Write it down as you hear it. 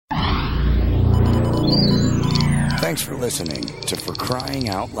Thanks for listening to For Crying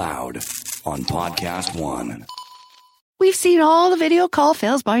Out Loud on Podcast One. We've seen all the video call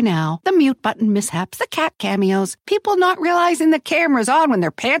fails by now. The mute button mishaps, the cat cameos, people not realizing the camera's on when their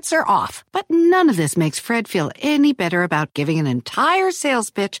pants are off. But none of this makes Fred feel any better about giving an entire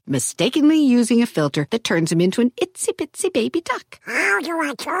sales pitch, mistakenly using a filter that turns him into an itsy-bitsy baby duck. How do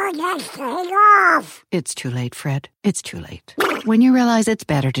I turn this thing off? It's too late, Fred. It's too late. When you realize it's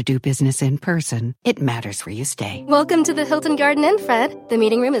better to do business in person, it matters where you stay. Welcome to the Hilton Garden Inn, Fred. The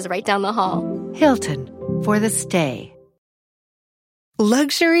meeting room is right down the hall. Hilton, for the stay.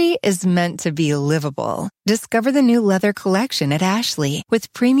 Luxury is meant to be livable. Discover the new leather collection at Ashley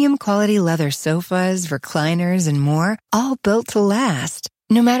with premium quality leather sofas, recliners, and more, all built to last.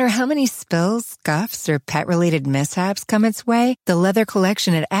 No matter how many spills, scuffs, or pet-related mishaps come its way, the leather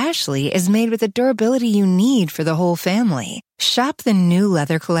collection at Ashley is made with the durability you need for the whole family. Shop the new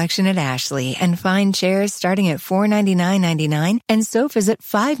leather collection at Ashley and find chairs starting at $499.99 and sofas at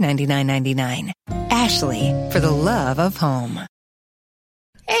 $599.99. Ashley, for the love of home.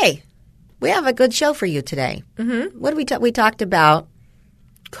 Hey, we have a good show for you today. Mm-hmm. What did we talked about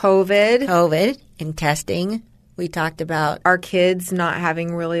COVID and testing. We talked about our kids not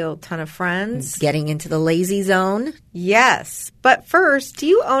having really a ton of friends. Getting into the lazy zone. Yes. But first, do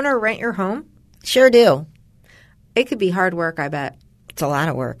you own or rent your home? Sure do. It could be hard work, I bet. It's a lot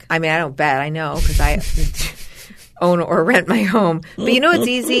of work. I mean, I don't bet. I know because I own or rent my home. But you know what's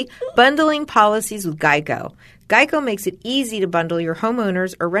easy? Bundling policies with Geico. Geico makes it easy to bundle your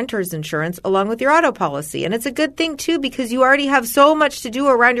homeowners or renters insurance along with your auto policy. And it's a good thing, too, because you already have so much to do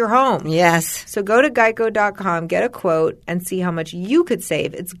around your home. Yes. So go to geico.com, get a quote, and see how much you could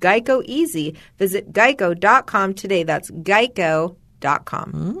save. It's Geico easy. Visit geico.com today. That's geico.com.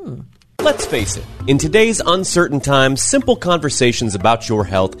 Let's face it, in today's uncertain times, simple conversations about your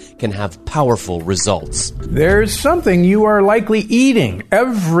health can have powerful results. There's something you are likely eating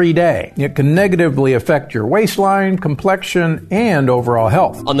every day. It can negatively affect your waistline, complexion, and overall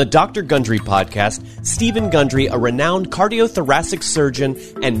health. On the Dr. Gundry podcast, Stephen Gundry, a renowned cardiothoracic surgeon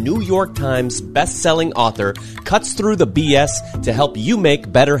and New York Times best-selling author, cuts through the BS to help you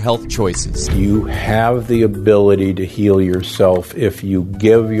make better health choices. You have the ability to heal yourself if you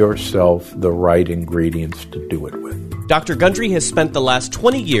give yourself the right ingredients to do it with. Dr. Gundry has spent the last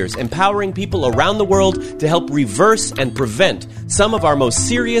 20 years empowering people around the world to help reverse and prevent some of our most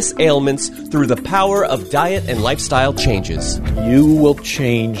serious ailments through the power of diet and lifestyle changes. You will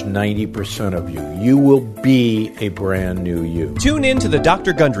change 90% of you. You will be a brand new you. Tune in to the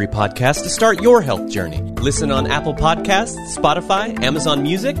Dr. Gundry podcast to start your health journey. Listen on Apple Podcasts, Spotify, Amazon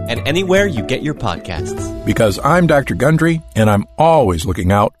Music, and anywhere you get your podcasts. Because I'm Dr. Gundry, and I'm always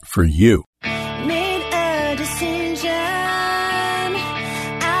looking out for you. Made a decision.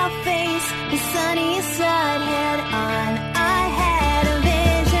 I'll face the sunny side head on. I had a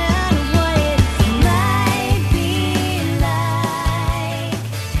vision of what it might be like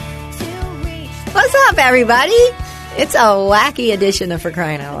to reach. What's up, everybody? It's a wacky edition of For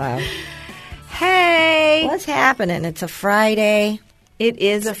Crying Out Loud. Hey. What's happening? It's a Friday. It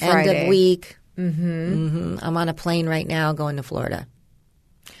is a Friday. End of week. Mm-hmm. I'm on a plane right now going to Florida.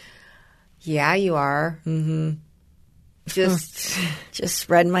 Yeah, you are. Mm-hmm. Just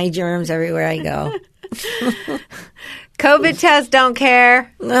spread my germs everywhere I go. COVID tests don't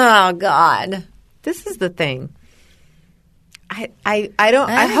care. Oh, God. This is the thing. I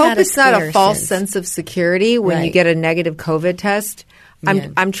hope it's not a false sense of security when you get a negative COVID test.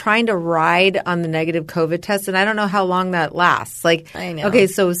 I'm trying to ride on the negative COVID test, and I don't know how long that lasts. Like, I know. Okay,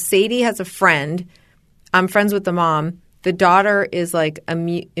 so Sadie has a friend. I'm friends with the mom. The daughter is like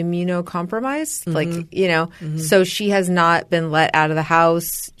immunocompromised, so she has not been let out of the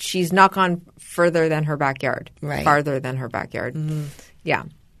house. She's not gone further than her backyard, farther than her backyard. Mm-hmm. Yeah.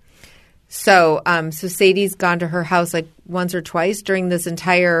 So Sadie's gone to her house like once or twice during this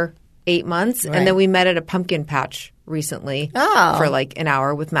entire 8 months, and then we met at a pumpkin patch recently for like an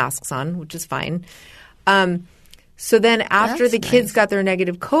hour with masks on, which is fine. So then after the kids got their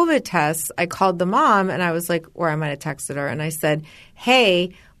negative COVID tests, I called the mom and I was like, or I might have texted her and I said,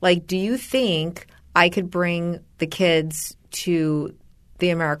 hey, like, do you think I could bring the kids to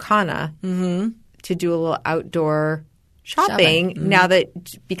the Americana to do a little outdoor shopping now that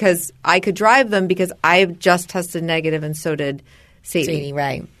because I could drive them because I've just tested negative and so did Sadie.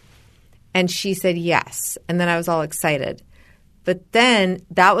 Right. And she said yes. And then I was all excited. But then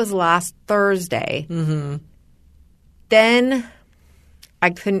that was last Thursday. Mm-hmm. Then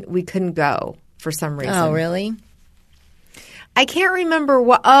we couldn't go for some reason. Oh, really? I can't remember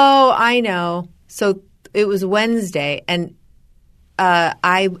what. Oh, I know. So it was Wednesday, and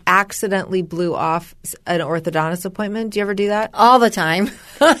I accidentally blew off an orthodontist appointment. Do you ever do that? All the time.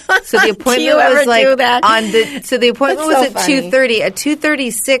 So the appointment do you was ever like do that? So the appointment That's was so at funny. 2:30. At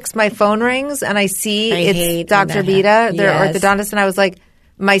 2:36, my phone rings and I see it's Dr. Bita, their orthodontist, and I was like,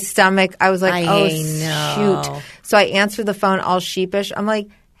 my stomach. I was like, shoot. So I answered the phone all sheepish. I'm like,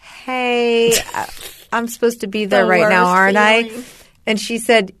 hey, I'm supposed to be there right now, aren't I? And she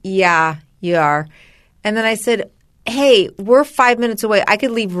said, yeah, you are. And then I said, hey, we're 5 minutes away. I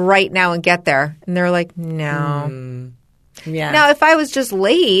could leave right now and get there. And they're like, no. Yeah. Now, if I was just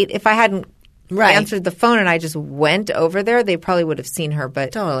late, if I hadn't answered the phone and I just went over there, they probably would have seen her.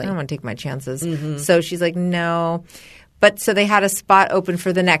 But I don't want to take my chances. So she's like, no. But so they had a spot open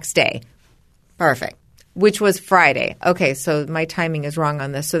for the next day. Perfect. Which was Friday. Okay, so my timing is wrong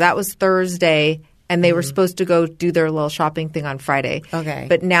on this. So that was Thursday. And they were supposed to go do their little shopping thing on Friday. Okay.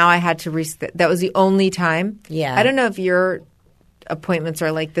 But now I had to that was the only time. Yeah. I don't know if your appointments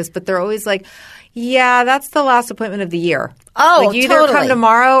are like this, but they're always like, yeah, that's the last appointment of the year. Oh, like you either come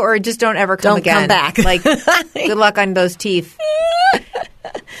tomorrow or just don't ever come again. Don't come back. Like, good luck on those teeth.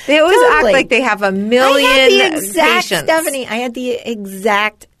 They always act like they have a million patients. Stephanie, I had the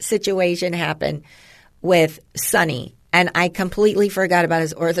exact situation happen with Sonny. And I completely forgot about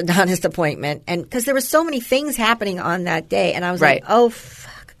his orthodontist appointment. And because there were so many things happening on that day. And I was like, oh,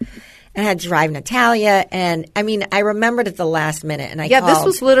 fuck. And I had to drive Natalia. And I mean, I remembered at the last minute. And I called. This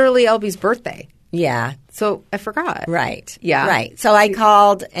was literally Elby's birthday. Yeah. So I forgot. Right. Yeah. Right. So I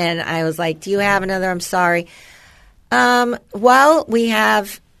called and I was like, do you have another? I'm sorry. Well, we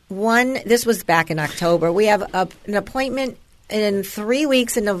have one. This was back in October. We have an appointment in 3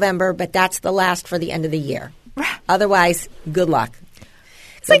 weeks in November, but that's the last for the end of the year. Otherwise, good luck.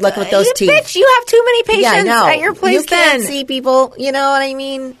 Good luck with those teeth. Bitch, you have too many patients at your place. You can't see people. You know what I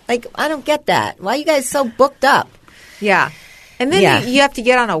mean? Like, I don't get that. Why are you guys so booked up? Yeah. And then you have to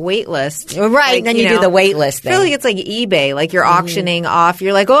get on a wait list. Right. Like, then you do the wait list thing. I feel like it's like eBay. Like you're auctioning off.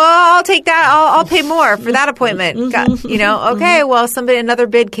 You're like, oh, I'll take that. I'll pay more for that appointment. You know, okay, well, another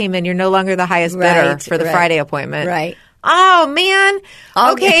bid came in. You're no longer the highest bidder for the Friday appointment. Right. Oh, man.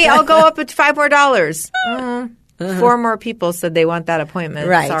 Okay, I'll go up at $5 more. 4 more people said they want that appointment.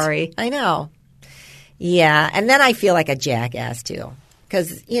 Right. Sorry. I know. Yeah. And then I feel like a jackass, too.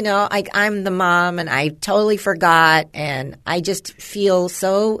 Because, you know, I'm the mom and I totally forgot. And I just feel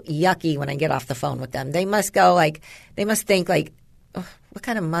so yucky when I get off the phone with them. They must think like, oh, what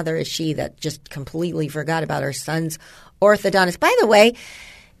kind of mother is she that just completely forgot about her son's orthodontist? By the way,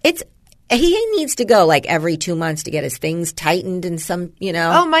 he needs to go like every 2 months to get his things tightened and some, you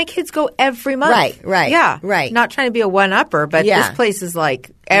know. Oh, my kids go every month. Right. Yeah. Right. Not trying to be a one-upper, but this place is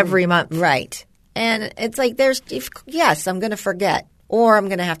like every month. Right. And it's like yes, I'm going to forget or I'm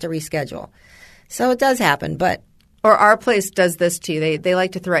going to have to reschedule. So it does happen, but. Or our place does this too. They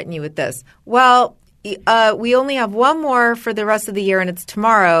like to threaten you with this. Well, we only have one more for the rest of the year, and it's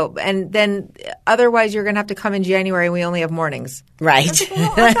tomorrow. And then otherwise, you're going to have to come in January, and we only have mornings. Right.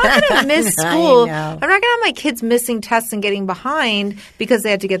 Like, well, I'm not going to miss school. I'm not going to have my kids missing tests and getting behind because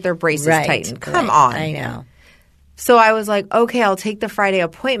they had to get their braces tightened. Come on. I know. So I was like, okay, I'll take the Friday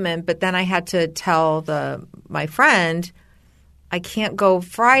appointment. But then I had to tell my friend, I can't go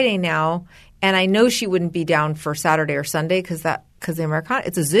Friday now. And I know she wouldn't be down for Saturday or Sunday because the Americana,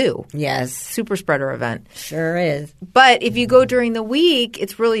 it's a zoo. Yes. Super spreader event. Sure is. But if you go during the week,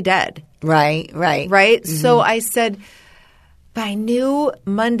 it's really dead. Right. Mm-hmm. So I said, but I knew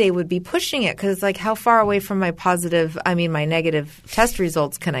Monday would be pushing it because it's like, how far away from my negative test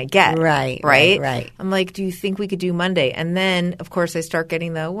results can I get? Right. I'm like, do you think we could do Monday? And then, of course, I start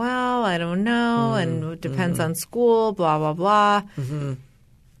getting I don't know, and it depends on school, blah, blah, blah. Mm-hmm.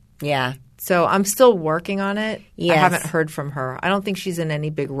 Yeah. So I'm still working on it. Yes. I haven't heard from her. I don't think she's in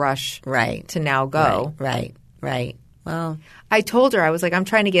any big rush to now go. Right. Well, I told her, I was like, I'm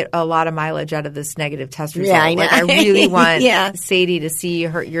trying to get a lot of mileage out of this negative test result. Yeah, I know. Like, I really want Sadie to see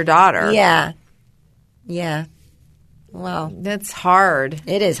your daughter. Yeah. Well. That's hard.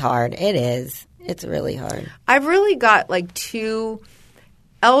 It is hard. It is. It's really hard. I've really got like 2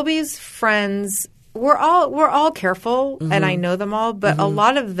 Elby's friends. We're all careful, and I know them all, but a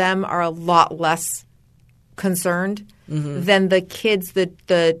lot of them are a lot less concerned than the kids,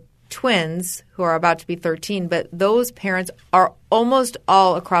 the twins who are about to be 13. But those parents are almost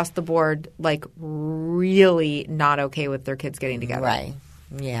all across the board, like really not okay with their kids getting together. Right.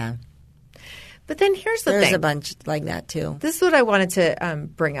 Yeah. But then here's the thing. There's a bunch like that too. This is what I wanted to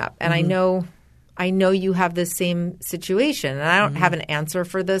bring up, and I know you have the same situation, and I don't have an answer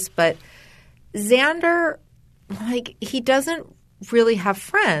for this, but Xander, like, he doesn't really have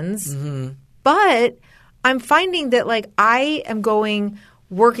friends, but I'm finding that like I am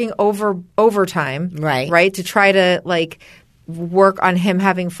working overtime, right, to try to like work on him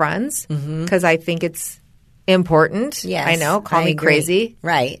having friends because I think it's important. Yes, I know. Call me crazy.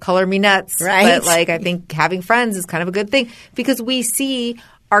 Right. Color me nuts. Right. But like I think having friends is kind of a good thing because we see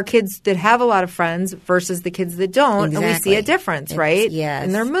our kids that have a lot of friends versus the kids that don't, and we see a difference, right? Yes.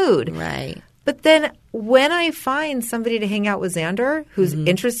 In their mood. Right. But then when I find somebody to hang out with Xander who's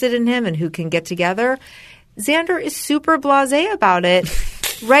interested in him and who can get together, Xander is super blasé about it,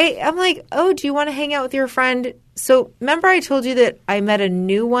 right? I'm like, oh, do you want to hang out with your friend? So remember I told you that I met a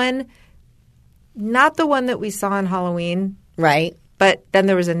new one, not the one that we saw on Halloween. Right. But then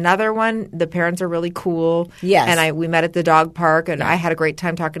there was another one. The parents are really cool. Yes. And we met at the dog park, and I had a great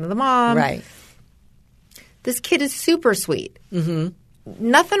time talking to the mom. Right. This kid is super sweet. Mm-hmm.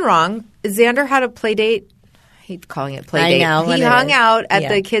 Nothing wrong. Xander had a play date. I hate calling it play date. I know. He hung out at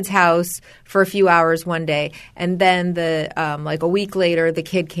the kid's house for a few hours one day, and then like a week later, the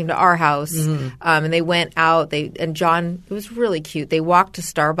kid came to our house, and they went out. And John, it was really cute. They walked to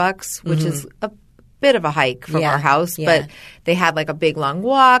Starbucks, which is a bit of a hike from our house, but they had like a big long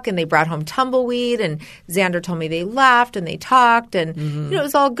walk, and they brought home tumbleweed, and Xander told me they laughed and they talked, and it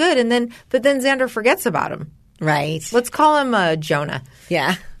was all good. But then Xander forgets about him. Right. Let's call him Jonah.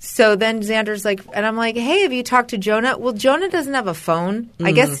 Yeah. So then Xander's like, and I'm like, hey, have you talked to Jonah? Well, Jonah doesn't have a phone.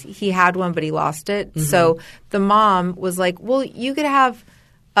 I guess he had one, but he lost it. So the mom was like, well, you could have,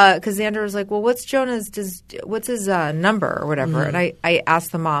 because Xander was like, well, what's his number or whatever? And I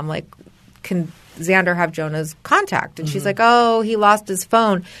asked the mom, like, can Xander have Jonah's contact? And she's like, oh, he lost his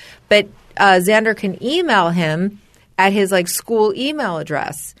phone. But Xander can email him at his like school email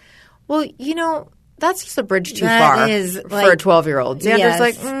address. Well, that's just a bridge too far for a 12-year-old. Xander's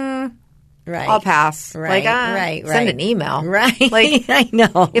like, right. I'll pass. Right, like, send an email. Right. Like, I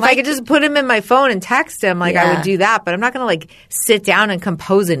know. If I could just put him in my phone and text him, like, I would do that. But I'm not going to, like, sit down and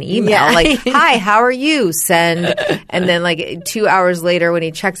compose an email. Yeah. Like, hi, how are you? Send. And then, like, 2 hours later when he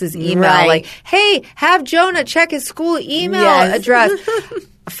checks his email, like, hey, have Jonah check his school email address.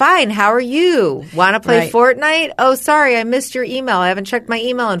 Fine, how are you? Want to play Fortnite? Oh, sorry, I missed your email. I haven't checked my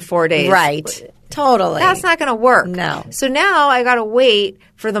email in 4 days. Right. Totally. That's not going to work. No. So now I got to wait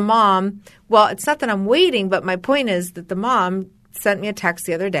for the mom. Well, it's not that I'm waiting, but my point is that the mom sent me a text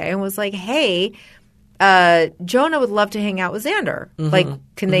the other day and was like, hey, Jonah would love to hang out with Xander. Like,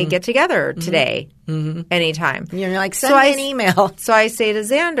 can they get together today? Anytime. You're like, send me an email. So I say to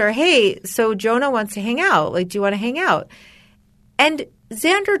Xander, hey, so Jonah wants to hang out. Like, do you want to hang out? And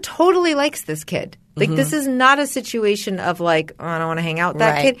Xander totally likes this kid. Like, this is not a situation of like, oh, I don't want to hang out with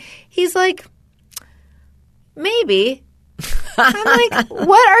that kid. He's like, maybe. I'm like,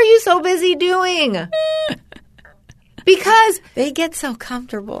 what are you so busy doing? Because they get so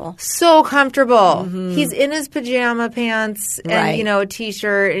comfortable. So comfortable. He's in his pajama pants and, a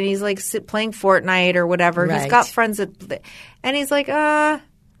T-shirt, and he's like playing Fortnite or whatever. He's got friends and he's like, yeah.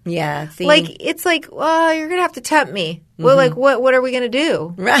 See? Like, it's like, well, you're going to have to tempt me. Well, like, what are we going to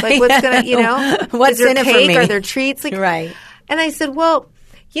do? Right. Like, what's going to, what's is there in it cake? for me? Are there treats? Like, right. And I said, well,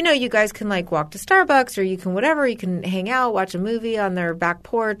 you guys can like walk to Starbucks or you can whatever. You can hang out, watch a movie on their back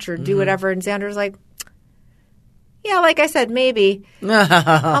porch or do whatever. And Xander's like, yeah, like I said, maybe.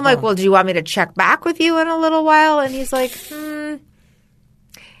 I'm like, well, do you want me to check back with you in a little while? And he's like,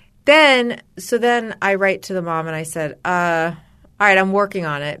 Then I write to the mom and I said, all right, I'm working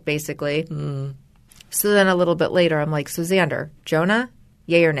on it, basically. So then a little bit later, I'm like, so Xander, Jonah,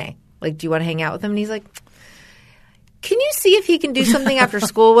 yay or nay? Like, do you want to hang out with him? And he's like, can you see if he can do something after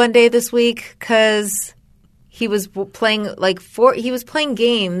school one day this week? Because he was playing playing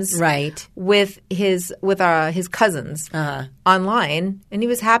games with his cousins online, and he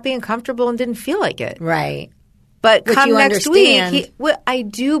was happy and comfortable and didn't feel like it. Right. But come next week, I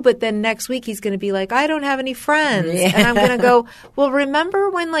do. But then next week he's going to be like, I don't have any friends, and I'm going to go, well, remember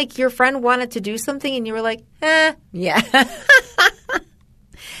when like your friend wanted to do something and you were like, yeah.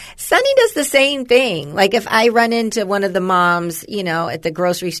 Sunny does the same thing. Like if I run into one of the moms, at the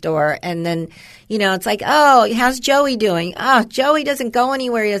grocery store and then, it's like, oh, how's Joey doing? Oh, Joey doesn't go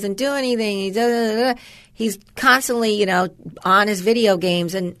anywhere. He doesn't do anything. He's constantly, on his video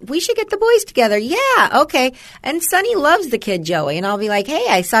games and we should get the boys together. Yeah, okay. And Sunny loves the kid Joey. And I'll be like, hey,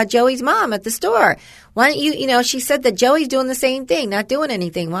 I saw Joey's mom at the store. Why don't you, she said that Joey's doing the same thing, not doing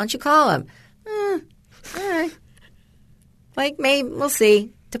anything. Why don't you call him? All right. Like maybe we'll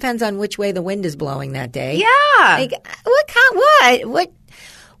see. Depends on which way the wind is blowing that day. Yeah. Like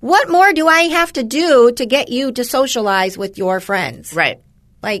what more do I have to do to get you to socialize with your friends? Right.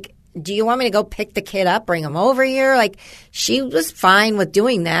 Like do you want me to go pick the kid up, bring him over here? Like, she was fine with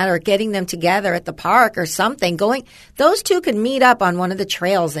doing that or getting them together at the park or something. Those two could meet up on one of the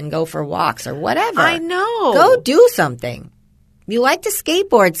trails and go for walks or whatever. I know. Go do something. You like to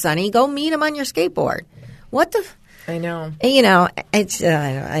skateboard, Sonny. Go meet him on your skateboard. What the? I know. You know, it's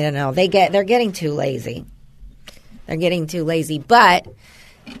I don't know. They're getting too lazy. They're getting too lazy. But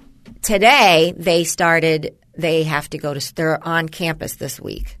today they have to go to. They're on campus this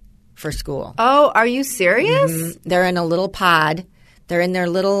week for school. Oh, are you serious? Mm-hmm. They're in a little pod. They're in their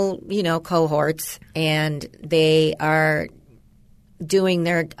little, cohorts, and they are doing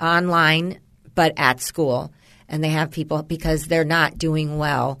their online, but at school. And they have people because they're not doing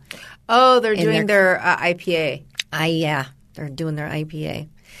well. Oh, they're doing their IPA. Yeah, they're doing their IPA.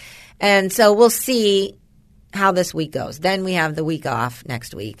 And so we'll see how this week goes. Then we have the week off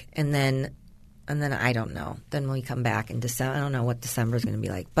next week. And then I don't know. Then we come back in December. I don't know what December is going to be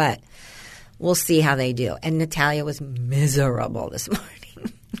like. But we'll see how they do. And Natalia was miserable this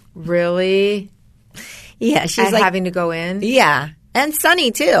morning. Really? Yeah. She's like having to go in? Yeah. And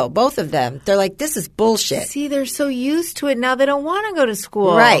Sonny, too. Both of them. They're like, this is bullshit. See, they're so used to it now they don't want to go to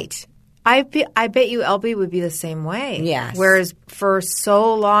school. Right. I bet you LB would be the same way. Yes. Whereas for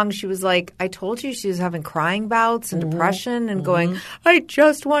so long she was like, I told you she was having crying bouts and depression and going, I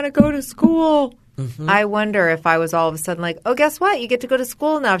just want to go to school. Mm-hmm. I wonder if I was all of a sudden like, oh, guess what? You get to go to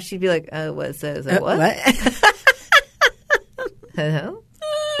school now. She'd be like, what is that? What? Hello?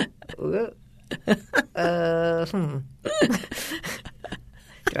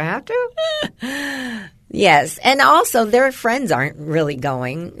 Do I have to? Yes. And also their friends aren't really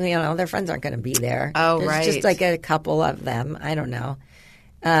going. Their friends aren't going to be there. Oh, There's right. just like a couple of them. I don't know.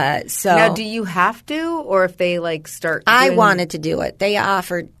 So now, do you have to, or if they start? I wanted to do it. They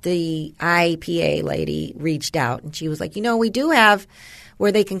offered, the IPA lady reached out and she was like, we do have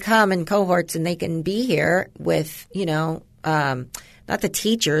where they can come in cohorts and they can be here with, not the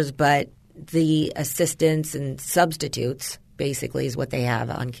teachers, but the assistants and substitutes, basically, is what they have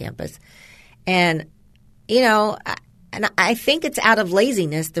on campus. And, and I think it's out of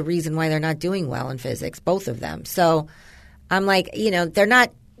laziness the reason why they're not doing well in physics, both of them. So I'm like, they're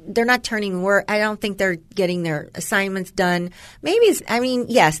not turning work. I don't think they're getting their assignments done.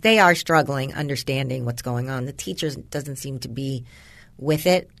 Yes, they are struggling understanding what's going on. The teachers doesn't seem to be with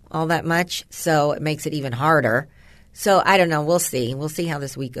it all that much, so it makes it even harder. So I don't know. We'll see. We'll see how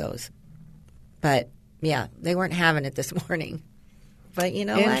this week goes. But, yeah, they weren't having it this morning. But you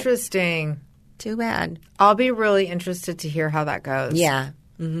know what? Interesting. Too bad. I'll be really interested to hear how that goes. Yeah.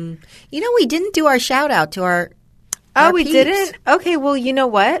 Mm-hmm. We didn't do our shout-out to our we peeps. didn't? Okay, well, you know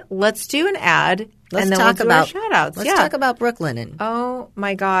what? Let's do an ad, Let's and then talk we'll do about our shout-outs. Let's talk about Brooklinen. Oh,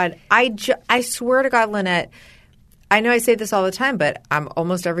 my God. I swear to God, Lynette, I know I say this all the time, but I'm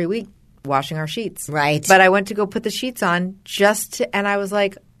almost every week washing our sheets. Right. But I went to go put the sheets on and I was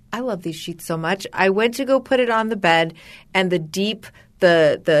like, I love these sheets so much. I went to go put it on the bed, and the deep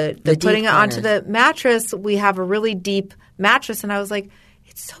the putting it onto the mattress, we have a really deep mattress, and I was like,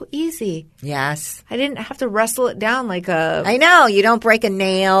 it's so easy. Yes. I didn't have to wrestle it down like a... I know. You don't break a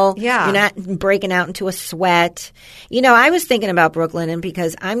nail. Yeah. You're not breaking out into a sweat. I was thinking about Brooklinen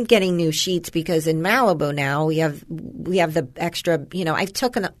because I'm getting new sheets because in Malibu now we have the extra,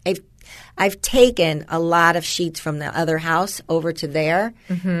 I've taken a lot of sheets from the other house over to there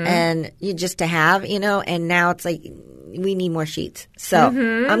and just to have, and now it's like we need more sheets. So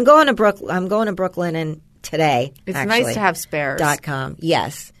I'm going to Brooklinen today. It's nice to have spares. .com.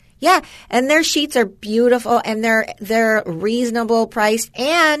 Yes. Yeah, and their sheets are beautiful, and they're reasonable priced,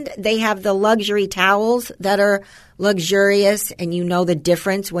 and they have the luxury towels that are luxurious, and the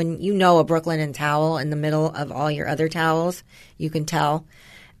difference when a Brooklinen towel in the middle of all your other towels. You can tell.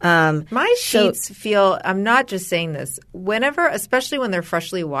 My sheets feel – I'm not just saying this. Whenever – especially when they're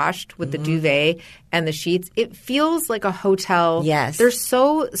freshly washed with the duvet and the sheets, it feels like a hotel. Yes. They're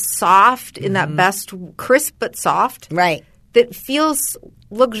so soft in that best – crisp but soft. Right. That feels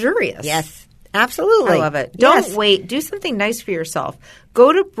luxurious. Yes. Absolutely. I love it. Don't wait. Do something nice for yourself.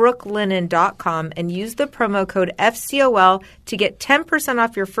 Go to brooklinen.com and use the promo code FCOL to get 10%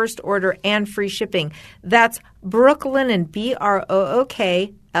 off your first order and free shipping. That's Brooklinen,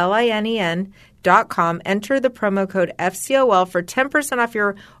 BROOKLINEN.com. Enter the promo code FCOL for 10% off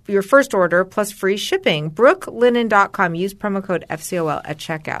your first order plus free shipping. Brooklinen.com. Use promo code FCOL at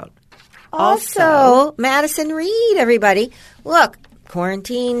checkout. Also, Madison Reed, everybody. Look.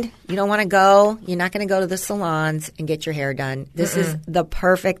 Quarantined, you don't want to go. You're not going to go to the salons and get your hair done. This is the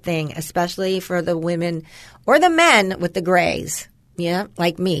perfect thing, especially for the women or the men with the grays. Yeah,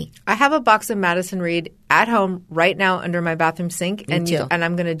 like me. I have a box of Madison Reed at home right now under my bathroom sink, and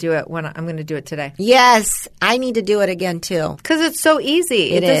I'm going to do it I'm going to do it today. Yes, I need to do it again too because it's so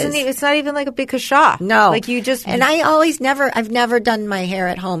easy. It doesn't. It's not even like a big kasha. No, like you just. And I've never done my hair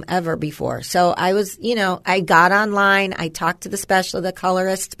at home ever before. So I was, I got online. I talked to the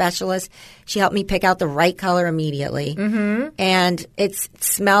colorist specialist. She helped me pick out the right color immediately, and it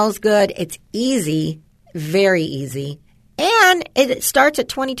smells good. It's easy, very easy. And it starts at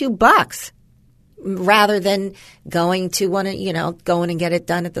 $22 rather than going and get it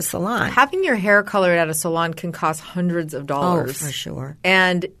done at the salon. Having your hair colored at a salon can cost hundreds of dollars. Oh, for sure.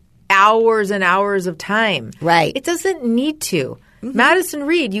 And hours and hours of time. Right. It doesn't need to. Madison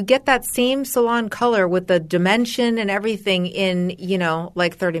Reed, you get that same salon color with the dimension and everything in,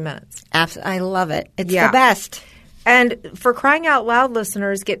 like 30 minutes. Absolutely. I love it. It's the best. And for crying out loud,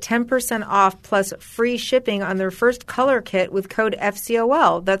 listeners get 10% off plus free shipping on their first color kit with code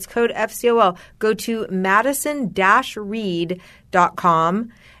FCOL. That's code FCOL. Go to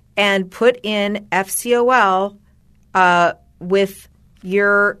madison-reed.com and put in FCOL with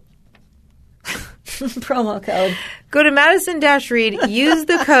your promo code. Go to Madison-Reed, use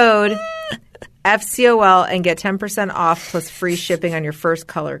the code FCOL and get 10% off plus free shipping on your first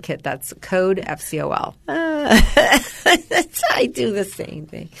color kit. That's code FCOL. I do the same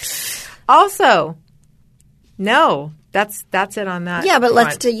thing. Also, no, that's it on that. Yeah, but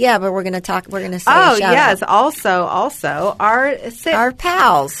but we're going to talk. We're going to say. Oh yes, out. also our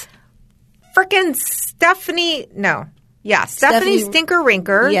pals, frickin' Stephanie. No, yeah, Stephanie Stinker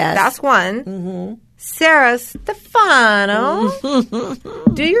Rinker. Yes, that's one. Mm-hmm. Sarah Stefano.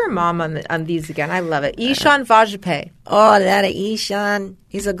 Do your mom on these again. I love it. Ishan Vajpayee. Oh, that Ishan.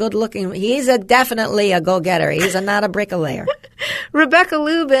 He's definitely a go-getter. He's not a bricklayer. Rebecca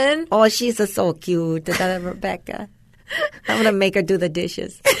Lubin. Oh, she's so cute. That Rebecca. I'm going to make her do the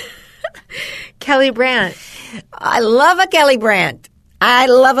dishes. Kelly Brandt. I love a Kelly Brandt. I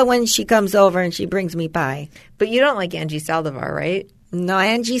love it when she comes over and she brings me pie. But you don't like Angie Saldivar, right? No,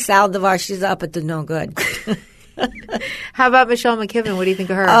 Angie Saldivar, she's up at the no good. How about Michelle McKibben? What do you think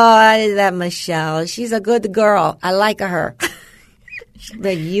of her? Oh, that Michelle. She's a good girl. I like her. She's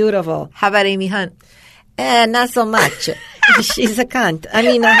beautiful. How about Amy Hunt? Not so much. She's a cunt. I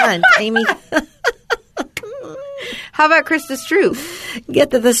mean, a hunt. Amy. How about Krista Stroop?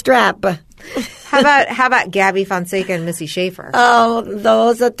 Get to the strap. How about Gabby Fonseca and Missy Schaefer? Oh,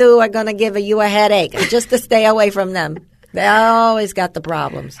 those two are going to give you a headache just to stay away from them. They always got the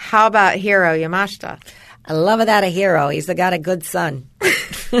problems. How about Hiro Yamashita? I love that a hero. He's got a good son.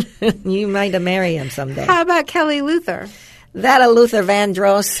 You might marry him someday. How about Kelly Luther? That a Luther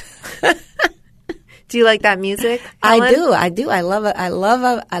Vandross. Do you like that music, Ellen? I do. I love it. I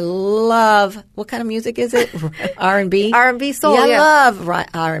love. What kind of music is it? R&B? R&B soul. Yeah, I love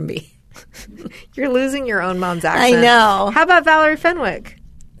R&B. You're losing your own mom's accent. I know. How about Valerie Fenwick?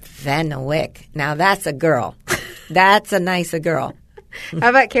 Fenwick. Now that's a girl. That's a nicer girl. How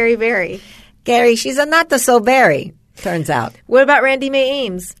about Carrie Berry? Carrie, she's not so berry, turns out. What about Randy May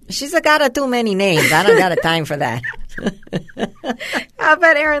Ames? She's got too many names. I don't got a time for that. How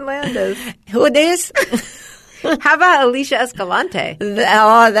about Erin Landis? Who it is? How about Alicia Escalante?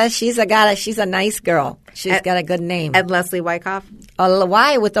 She's a nice girl. She's got a good name. And Leslie Wyckoff? Oh,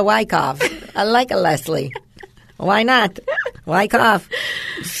 why with the Wyckoff? I like a Leslie. Why not? Wyckoff.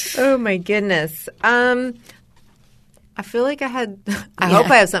 Oh, my goodness. I feel like I hope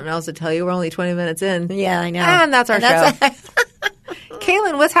I have something else to tell you. We're only 20 minutes in. Yeah, I know. And that's our show.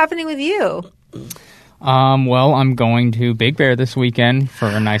 Kaylin, what's happening with you? Well, I'm going to Big Bear this weekend for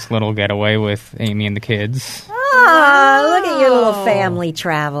a nice little getaway with Amy and the kids. Oh, look at your little family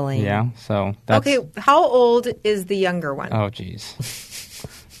traveling. Yeah, so that's... Okay, how old is the younger one? Oh, geez.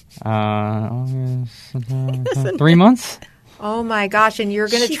 3 months. Oh, my gosh. And you're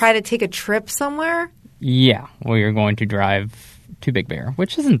going to try to take a trip somewhere? Yeah, we are going to drive to Big Bear,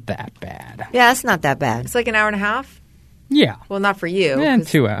 which isn't that bad. Yeah, it's not that bad. It's like an hour and a half? Yeah. Well, not for you. Yeah,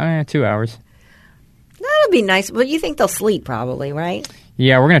 2 hours. That'll be nice. But you think they'll sleep probably, right?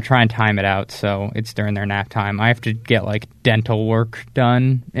 Yeah, we're going to try and time it out so it's during their nap time. I have to get, dental work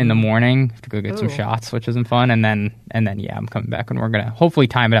done in the morning. I have to go get some shots, which isn't fun. And then, yeah, I'm coming back, and we're going to hopefully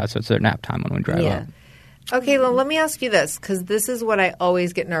time it out so it's their nap time when we drive up. Okay, well, let me ask you this, because this is what I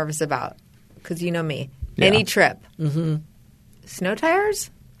always get nervous about, because you know me. Yeah. Any trip. Mm-hmm. Snow tires?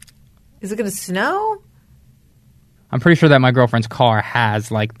 Is it going to snow? I'm pretty sure that my girlfriend's car has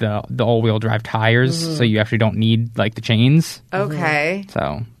the all-wheel drive tires, so you actually don't need the chains. Okay.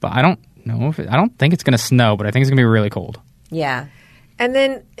 So, but I don't know I don't think it's going to snow, but I think it's going to be really cold. Yeah. And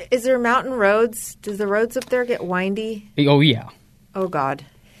then, is there mountain roads? Does the roads up there get windy? Oh yeah. Oh, God.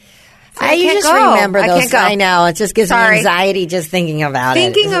 I just remember those. I know. It just gives me anxiety just thinking about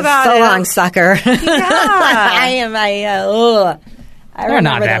it. Thinking about so it. So long, sucker. Yeah. They're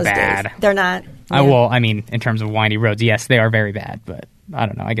not that bad. Days. They're not. Yeah. Well, I mean, in terms of windy roads, yes, they are very bad. But I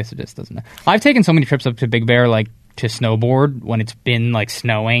don't know. I guess it just doesn't. I've taken so many trips up to Big Bear, like to snowboard when it's been like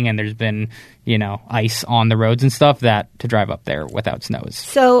snowing and there's been, ice on the roads and stuff, that to drive up there without snow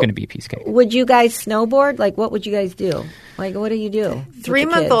is going to be a piece of cake. Would you guys snowboard? Like, what would you guys do? Like, what do you do?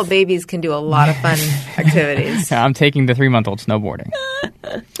 3-month-old babies can do a lot of fun activities. I'm taking the 3-month-old snowboarding.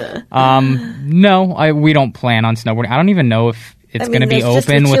 No, we don't plan on snowboarding. I don't even know if it's going to be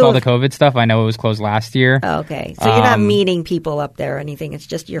open with all the COVID stuff. I know it was closed last year. Oh, okay. So you're not meeting people up there or anything. It's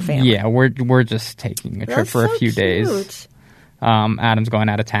just your family. Yeah, we're just taking a trip for a few days. Adam's going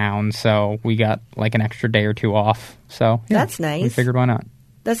out of town, so we got like an extra day or two off. So that's nice. We figured why not.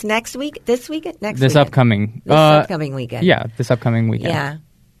 That's next week? This weekend? Next this weekend? Upcoming. This upcoming weekend. Yeah, this upcoming weekend. Yeah.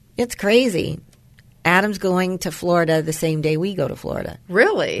 It's crazy. Adam's going to Florida the same day we go to Florida.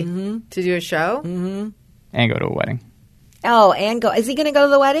 Really? Mm-hmm. To do a show? Mm-hmm. And go to a wedding. Oh, and go. Is he going to go to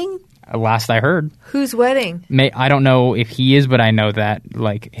the wedding? Last I heard. Whose wedding? I don't know if he is, but I know that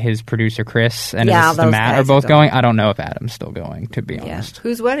like his producer Chris and his assistant Matt are both going. I don't know if Adam's still going, to be honest.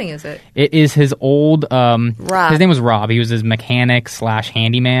 Whose wedding is it? It is his old Rob. His name was Rob. He was his mechanic /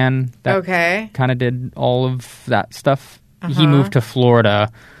 handyman. Okay. Kind of did all of that stuff. He moved to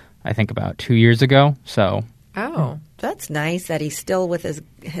Florida, I think about 2 years ago. So. Oh. That's nice that he's still with his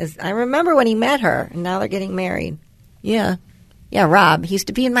I remember when he met her, and now they're getting married. Yeah. Yeah, Rob. He used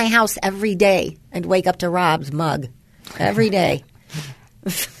to be in my house every day. I'd wake up to Rob's mug every day.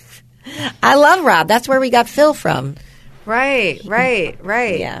 I love Rob. That's where we got Phil from. Right.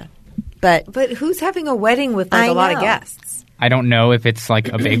 Yeah. But who's having a wedding with a lot of guests? I don't know if it's like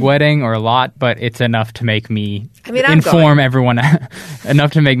a big wedding or a lot, but it's enough to make me inform everyone,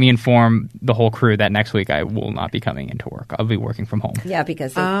 enough to make me inform the whole crew that next week I will not be coming into work. I'll be working from home. Yeah,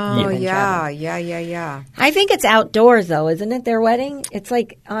 because yeah. I think it's outdoors though, isn't it? Their wedding? It's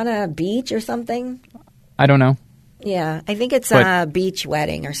like on a beach or something. I don't know. Yeah, I think it's a beach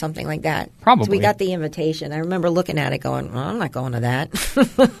wedding or something like that. Probably. So we got the invitation. I remember looking at it going, well, I'm not going to that.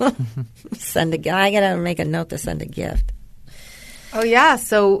 I got to make a note to send a gift. Oh, yeah.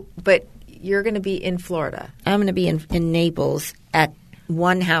 So, but you're going to be in Florida. I'm going to be in Naples at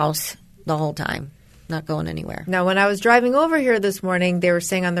one house the whole time, not going anywhere. Now, when I was driving over here this morning, they were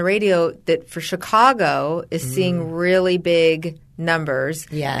saying on the radio that for Chicago is seeing really big numbers.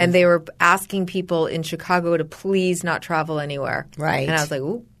 Yeah. And they were asking people in Chicago to please not travel anywhere. Right. And I was like,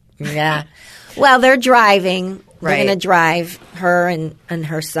 ooh. Yeah. Well, they're driving. Right. They're going to drive, her and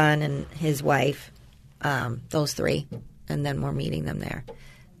her son and his wife, those three. And then we're meeting them there.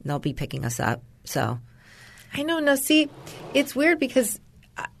 And they'll be picking us up. So, I know. No, see, it's weird because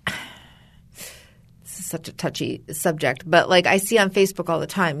this is such a touchy subject. But like I see on Facebook all the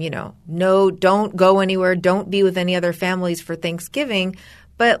time, no, don't go anywhere. Don't be with any other families for Thanksgiving.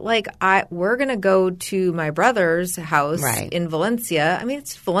 But like we're going to go to my brother's house in Valencia. I mean,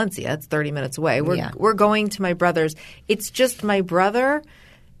 it's Valencia. It's 30 minutes away. We're going to my brother's. It's just my brother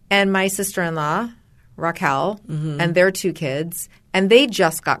and my sister-in-law, Raquel, and their 2 kids, and they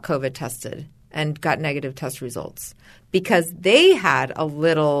just got COVID tested and got negative test results because they had a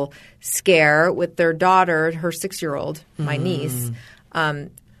little scare with their daughter, her 6-year-old, my niece.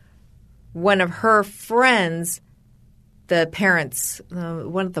 One of her friends, the parents,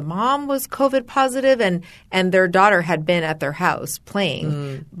 one of the mom was COVID positive, and their daughter had been at their house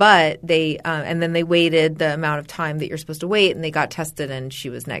playing, but they and then they waited the amount of time that you're supposed to wait, and they got tested, and she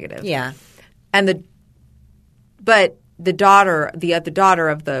was negative. Yeah, and But the daughter, the daughter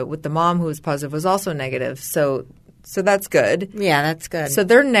with the mom who was positive was also negative. So that's good. Yeah, that's good. So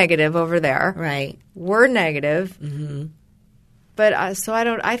they're negative over there. Right. We're negative. Mm-hmm. But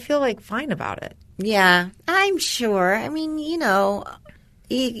I feel like fine about it. Yeah, I'm sure. I mean,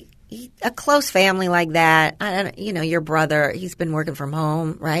 a close family like that, your brother, he's been working from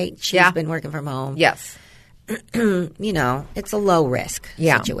home, right? She's been working from home. Yes. It's a low risk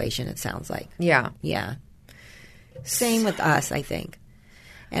situation, it sounds like. Yeah. Yeah. Same with us, I think.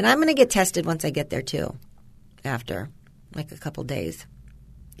 And I'm going to get tested once I get there, too, after like a couple days.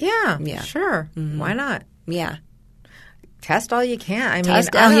 Yeah. Sure. Mm-hmm. Why not? Yeah. Test all you can. I mean,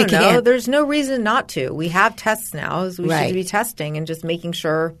 Test I all don't you know. can. There's no reason not to. We have tests now. So we should be testing and just making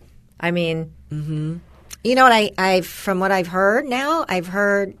sure. I mean. Mm-hmm. You know what from what I've heard now, I've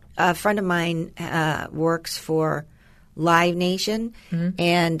heard a friend of mine works for Live Nation,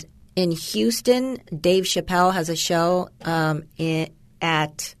 and in Houston, Dave Chappelle has a show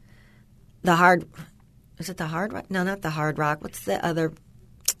at the is it the Hard Rock? No, not the Hard Rock. What's the other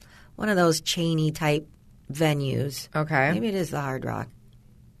one of those Cheney type venues? Okay. Maybe it is the Hard Rock.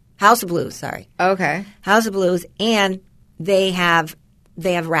 House of Blues, sorry. Okay. House of Blues, and they have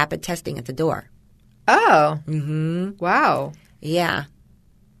rapid testing at the door. Oh. Wow. Yeah.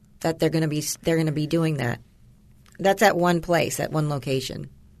 That they're going to be doing that. That's at one place, at one location.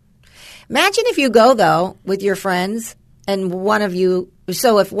 Imagine if you go though with your friends and one of you,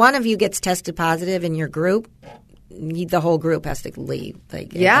 so if one of you gets tested positive in your group, the whole group has to leave.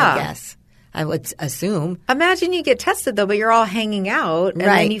 Like, yeah. I guess. I would assume. Imagine you get tested though, but you're all hanging out, and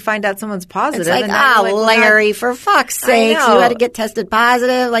then you find out someone's positive. It's like, and Larry, for fuck's sake, you had to get tested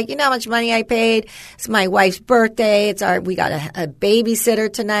positive. Like, you know how much money I paid? It's my wife's birthday. We got a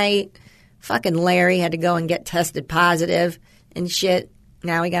babysitter tonight. Fucking Larry had to go and get tested positive and shit.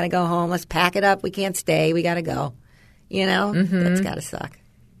 Now we got to go home. Let's pack it up. We can't stay. We got to go. You know, that's got to suck.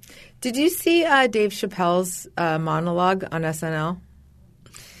 Did you see Dave Chappelle's monologue on SNL?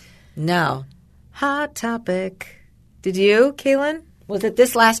 No. Hot topic. Did you, Kaylin? Was it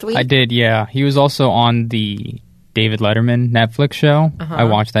this last week? I did, yeah. He was also on the David Letterman Netflix show. I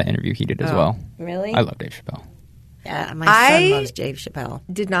watched that interview he did as well. Really? I love Dave Chappelle. Yeah, my son loves Dave Chappelle.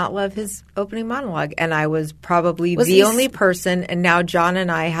 Did not love his opening monologue, and I was probably the only person, and now John and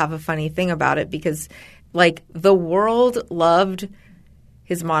I have a funny thing about it because, like, the world loved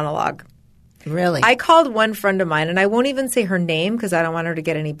his monologue. Really? I called one friend of mine, and I won't even say her name because I don't want her to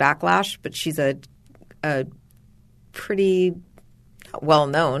get any backlash, but she's a pretty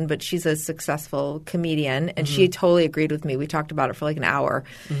well-known, but she's a successful comedian, and she totally agreed with me. We talked about it for like an hour.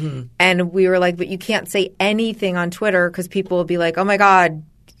 And we were like, but you can't say anything on Twitter because people will be like, oh, my God.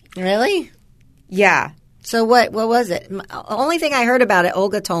 Really? Yeah. So what was it? The only thing I heard about it,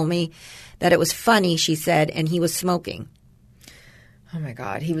 Olga told me that it was funny, she said, and he was smoking. Oh, my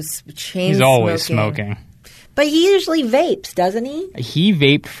God. He was chain He's always smoking. But he usually vapes, doesn't he? He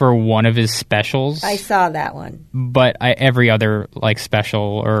vaped for one of his specials. I saw that one. But every other like special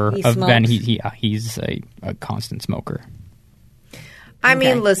or He event, smokes? he's a constant smoker. I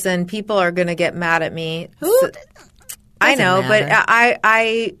mean, listen, people are going to get mad at me. I Doesn't know, matter. but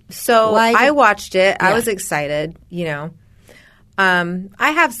I watched it. I was excited, you know.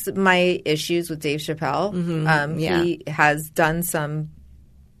 I have my issues with Dave Chappelle. He has done some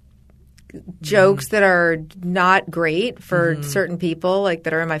jokes that are not great for certain people, like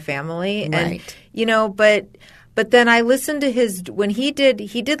that are in my family, and you know. But then I listened to his when he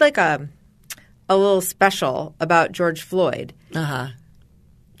did like a little special about George Floyd,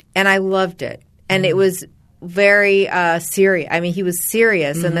 and I loved it, and it was very serious. I mean, he was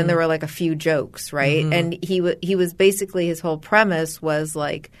serious, and then there were like a few jokes, right? And he was basically, his whole premise was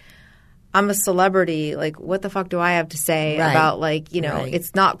like, I'm a celebrity. Like, what the fuck do I have to say about, like, you know,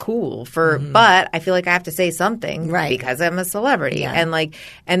 it's not cool for, but I feel like I have to say something because I'm a celebrity. Yeah. And like,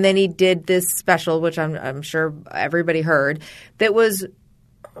 and then he did this special, which I'm sure everybody heard, that was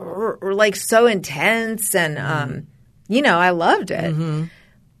like so intense, and you know, I loved it.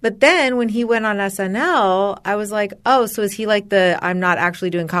 But then when he went on SNL, I was like, oh, so is he like the I'm not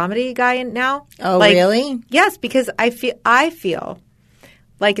actually doing comedy guy now? Oh, like, really? Yes, because I feel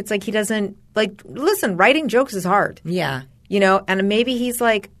like it's like he doesn't – like, listen, writing jokes is hard. Yeah. You know, and maybe he's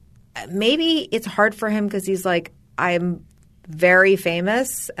like – maybe it's hard for him because he's like, I'm very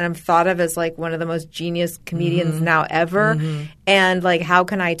famous and I'm thought of as like one of the most genius comedians now ever. And like, how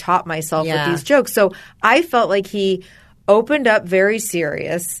can I top myself with these jokes? So I felt like he – opened up very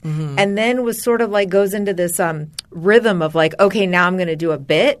serious and then was sort of like goes into this rhythm of like, okay, now I'm going to do a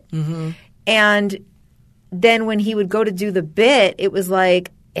bit. And then when he would go to do the bit, it was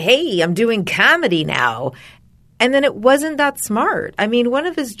like, hey, I'm doing comedy now. And then it wasn't that smart. I mean, one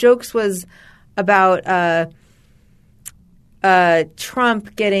of his jokes was about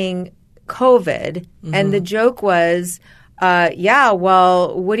Trump getting COVID. And the joke was – yeah,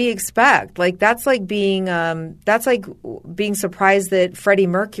 well, what do you expect? Like that's like being surprised that Freddie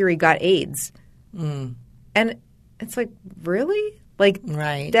Mercury got AIDS, and it's like, really, like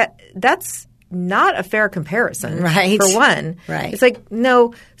that's not a fair comparison, right? For one, right? It's like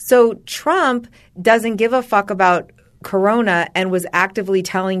no. So Trump doesn't give a fuck about Corona and was actively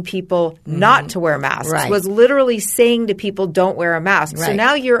telling people not to wear masks, was literally saying to people, don't wear a mask. So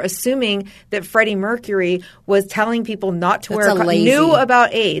now you're assuming that Freddie Mercury was telling people not to wear a condom, knew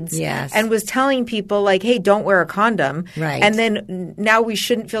about AIDS, and was telling people like, hey, don't wear a condom. And then now we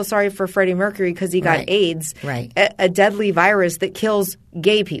shouldn't feel sorry for Freddie Mercury because he got AIDS, a deadly virus that kills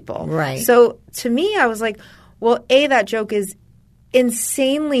gay people. So to me, I was like, well, A, that joke is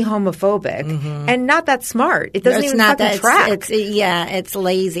insanely homophobic and not that smart. It doesn't even fucking track. It's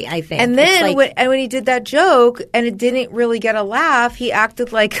lazy, I think. And then when he did that joke and it didn't really get a laugh, he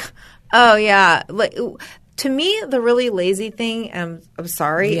acted like, oh, yeah. Like, to me, the really lazy thing, I'm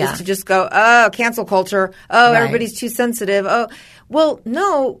sorry, is to just go, oh, cancel culture. Oh, everybody's too sensitive. Oh, well,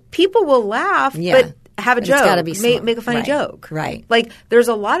 no, people will laugh, but have a joke. It's gotta be make a funny joke. Right. Like, there's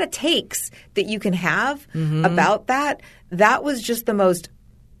a lot of takes that you can have about that. That was just the most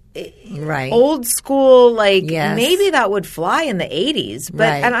old school, like, maybe that would fly in the 80s.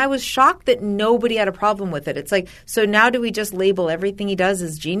 But and I was shocked that nobody had a problem with it. It's like, so now do we just label everything he does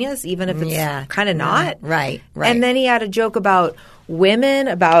as genius, even if it's kind of not? Right. And then he had a joke about women,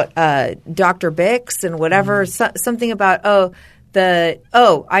 about Dr. Bix and whatever, something about, I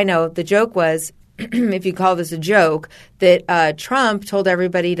know. The joke was, if you call this a joke, that Trump told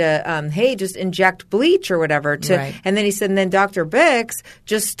everybody to, hey, just inject bleach or whatever. And then he said, and then Dr. Bix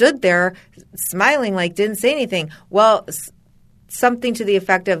just stood there smiling, like didn't say anything. Well, something to the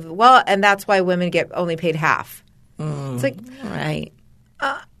effect of, well, and that's why women get only paid half. It's like,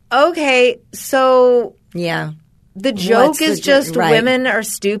 okay, so the joke is just women are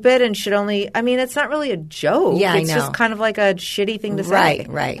stupid and should only. I mean, it's not really a joke. Yeah, it's just kind of like a shitty thing to say.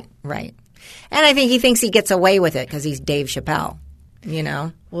 Right. And I think he thinks he gets away with it because he's Dave Chappelle, you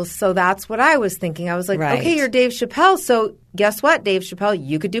know? Well, so that's what I was thinking. I was like, okay, you're Dave Chappelle, so guess what, Dave Chappelle?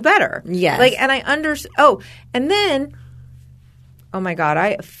 You could do better. Yes. Like, and I and then, oh my God,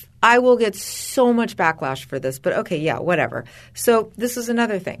 I will get so much backlash for this, but okay, yeah, whatever. So this is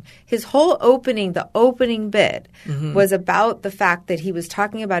another thing. His whole the opening bit was about the fact that he was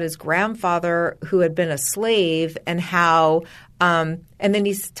talking about his grandfather who had been a slave and how and then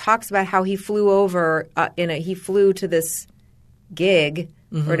he talks about how he flew over he flew to this gig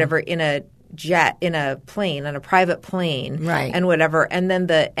or whatever in a jet, in a plane, on a private plane, and whatever. And then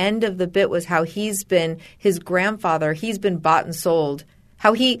the end of the bit was how his grandfather, he's been bought and sold.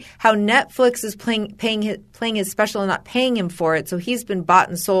 How Netflix is playing his special and not paying him for it, so he's been bought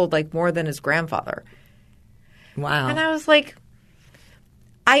and sold like more than his grandfather. Wow. And I was like,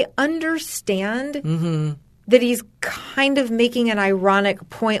 I understand that he's kind of making an ironic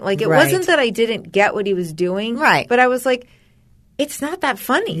point. Like, it wasn't that I didn't get what he was doing. Right. But I was like, it's not that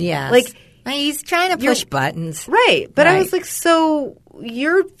funny. Yes. Like, he's trying to push buttons. Right. But I was like, so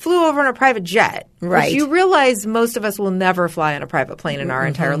you flew over on a private jet. Right. Which you realize most of us will never fly on a private plane in our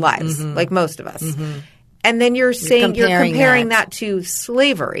entire lives. Like most of us. And then you're saying you're comparing that to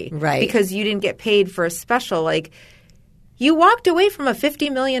slavery. Right. Because you didn't get paid for a special. Like, you walked away from a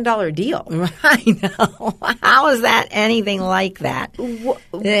 $50 million deal. I know. How is that anything like that?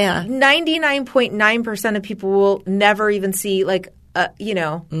 99.9% of people will never even see, like, I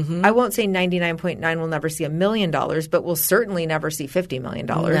won't say 99.9 will never see $1 million, but will certainly never see $50 million,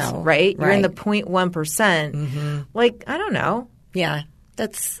 right? You're in the 0.1%. Like, I don't know. Yeah.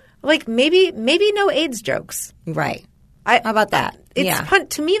 That's like maybe no AIDS jokes. Right. How about that?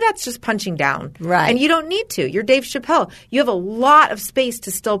 To me, that's just punching down. Right. And you don't need to. You're Dave Chappelle. You have a lot of space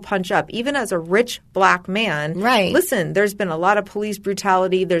to still punch up, even as a rich black man. Right. Listen, there's been a lot of police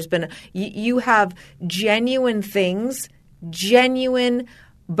brutality. There's been you have genuine things, genuine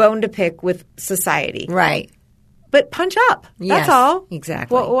bone to pick with society. Right. But punch up. That's all.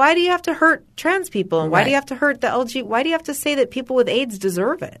 Exactly. Well, why do you have to hurt trans people? And why do you have to hurt the LG? Why do you have to say that people with AIDS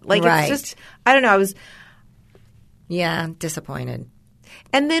deserve it? Like, it's just, I don't know. Disappointed.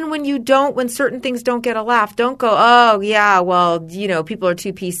 And then when certain things don't get a laugh, don't go, oh, yeah, well, people are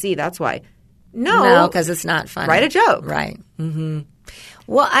too PC. That's why. No, because it's not funny. Write a joke. Right.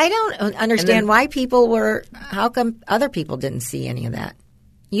 Well, I don't understand why how come other people didn't see any of that?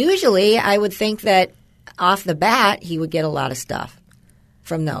 Usually, I would think that off the bat, he would get a lot of stuff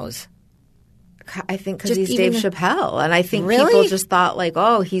from those. I think because he's Dave Chappelle. And I think people just thought, like,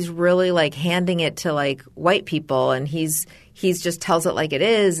 oh, he's really, like, handing it to, like, white people. And he's just tells it like it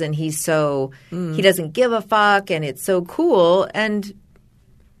is. And he's so he doesn't give a fuck. And it's so cool. And,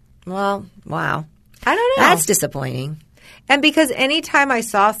 well, wow. I don't know. That's disappointing. And because anytime I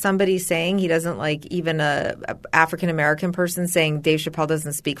saw somebody saying he doesn't like, even a African-American person saying Dave Chappelle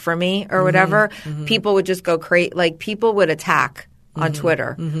doesn't speak for me or whatever, people would just go crazy. Like, people would attack on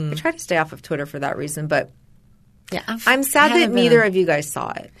Twitter. I try to stay off of Twitter for that reason, but I'm sad that neither of you guys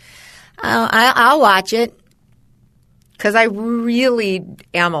saw it. I'll watch it. Because I really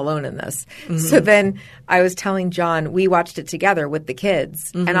am alone in this. So then I was telling John, we watched it together with the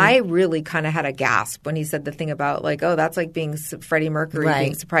kids, and I really kind of had a gasp when he said the thing about, like, oh, that's like being Freddie Mercury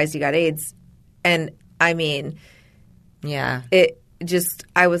being surprised he got AIDS. And I mean, it just,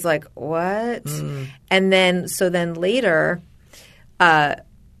 I was like, what? And then, so then later,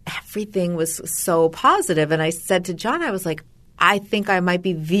 everything was so positive. And I said to John, I was like, I think I might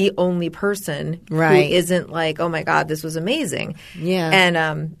be the only person who isn't like, oh my God, this was amazing. Yeah.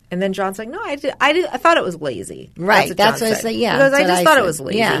 And then John's like, no, I thought it was lazy. Right. That's what I said. Yeah. He goes, I just thought it was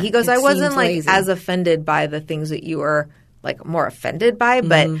lazy. Yeah, he goes, I wasn't like as offended by the things that you were like more offended by,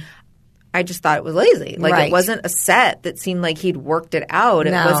 but I just thought it was lazy. Like it wasn't a set that seemed like he'd worked it out.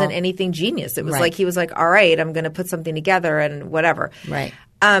 It wasn't anything genius. It was like he was like, all right, I'm going to put something together and whatever. Right.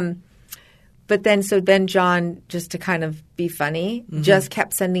 But then John, just to kind of be funny, just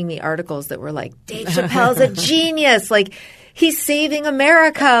kept sending me articles that were like, Dave Chappelle's a genius. Like, he's saving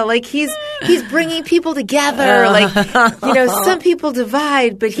America. Like, he's bringing people together. Like, some people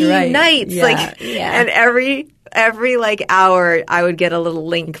divide, but he unites. Yeah. And every like hour, I would get a little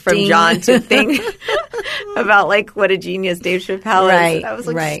link from John to think about like what a genius Dave Chappelle is. And I was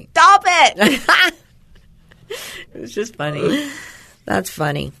like, stop it. It was just funny. That's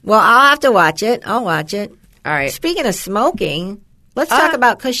funny. Well, I'll have to watch it. I'll watch it. All right. Speaking of smoking, let's talk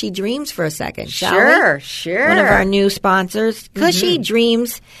about Cushy Dreams for a second, shall we? Sure. One of our new sponsors. Cushy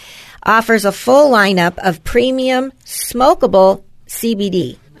Dreams offers a full lineup of premium smokable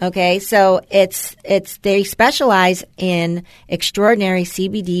CBD. Okay, so they specialize in extraordinary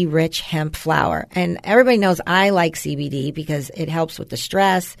CBD-rich hemp flower. And everybody knows I like CBD because it helps with the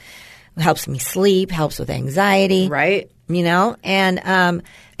stress, helps me sleep, helps with anxiety. Right. And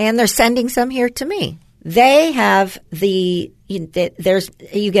they're sending some here to me. They have you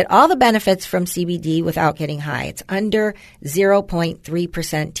get all the benefits from CBD without getting high. It's under 0.3%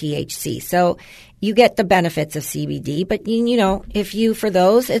 THC. So you get the benefits of CBD, but for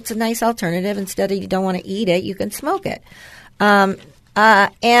those, it's a nice alternative. Instead of you don't want to eat it, you can smoke it. And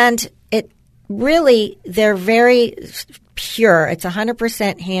it really, they're very pure. It's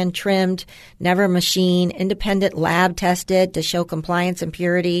 100% hand trimmed, never machine, independent lab tested to show compliance and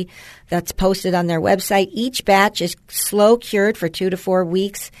purity. That's posted on their website. Each batch is slow cured for 2 to 4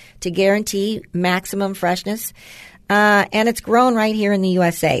 weeks to guarantee maximum freshness. And it's grown right here in the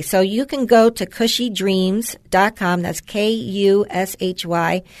USA. So you can go to cushydreams.com, that's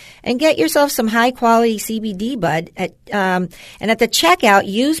KUSHY, and get yourself some high-quality CBD bud. And at the checkout,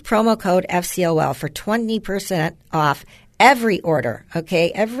 use promo code FCOL for 20% off every order,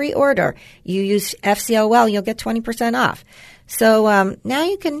 okay? Every order you use FCOL, you'll get 20% off. So now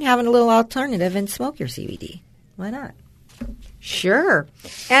you can have a little alternative and smoke your CBD. Why not? Sure.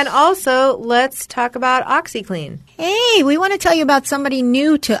 And also, let's talk about OxiClean. Hey, we want to tell you about somebody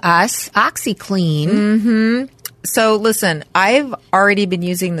new to us, OxiClean. Mm-hmm. So, listen, I've already been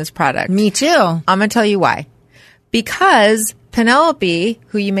using this product. Me too. I'm going to tell you why. Because Penelope,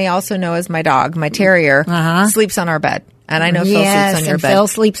 who you may also know as my dog, my terrier, sleeps on our bed. And I know Phil sleeps on your bed. Phil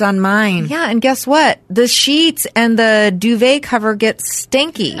sleeps on mine. Yeah, and guess what? The sheets and the duvet cover get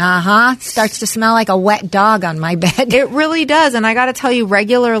stinky. Starts to smell like a wet dog on my bed. It really does. And I got to tell you,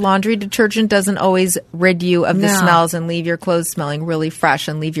 regular laundry detergent doesn't always rid you of the smells and leave your clothes smelling really fresh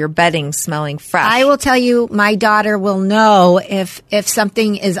and leave your bedding smelling fresh. I will tell you, my daughter will know if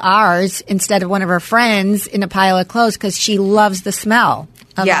something is ours instead of one of her friends in a pile of clothes because she loves the smell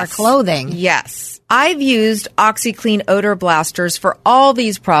of our clothing. Yes. I've used OxiClean odor blasters for all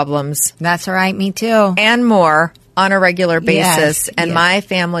these problems. That's right, me too. And more on a regular basis, and my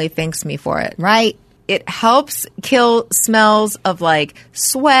family thanks me for it. Right. It helps kill smells of like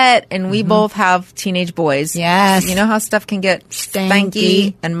sweat, and we both have teenage boys. Yes. You know how stuff can get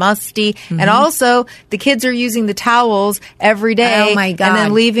stanky and musty. And also, the kids are using the towels every day. Oh my God. And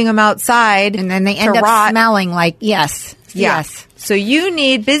then leaving them outside. And then they end up smelling like, yes. So you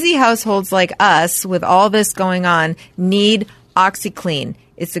need, busy households like us with all this going on, need OxiClean.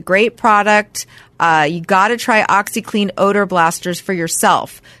 It's a great product. You got to try OxiClean odor blasters for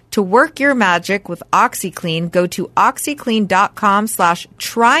yourself. To work your magic with OxiClean, go to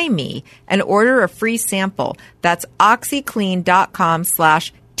oxyclean.com/tryme and order a free sample. That's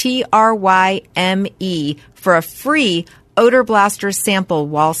oxyclean.com/TRYME for a free odor blaster sample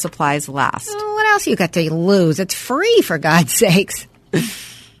while supplies last. What else you got to lose? It's free, for God's sakes.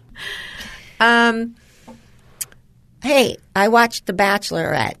 Hey, I watched The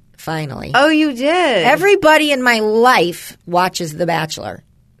Bachelorette, finally. Oh, you did? Everybody in my life watches The Bachelor.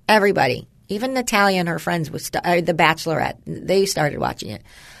 Everybody. Even Natalia and her friends with The Bachelorette. They started watching it.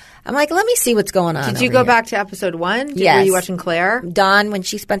 I'm like, let me see what's going on. Did you go back to episode 1? Yes. Were you watching Claire? Dawn, when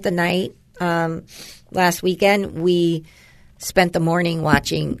she spent the night last weekend, we spent the morning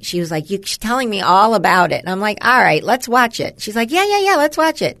watching. She was like, you're telling me all about it. And I'm like, all right, let's watch it. She's like, yeah, let's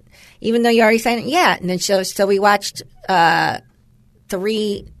watch it. Even though you already signed it. Yeah. And then so we watched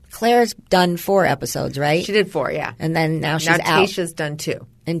 3 Claire's done 4 episodes, right? She did 4, yeah. And then now she's out. Tayshia's done 2.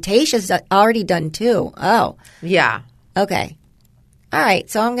 And Tayshia's already done 2. Oh. Yeah. Okay. All right,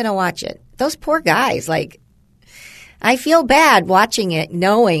 so I'm going to watch it. Those poor guys, like, I feel bad watching it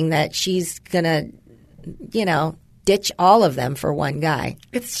knowing that she's going to, ditch all of them for one guy.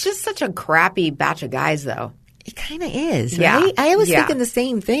 It's just such a crappy batch of guys, though. It kind of is, right? I was thinking the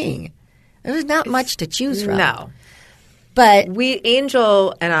same thing. There's not much to choose from. No. But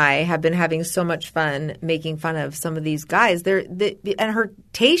Angel and I have been having so much fun making fun of some of these guys. And her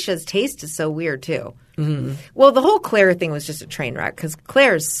Tayshia's taste is so weird, too. Mm-hmm. Well, the whole Claire thing was just a train wreck because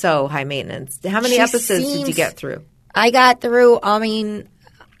Claire's so high maintenance. How many episodes did you get through? I got through,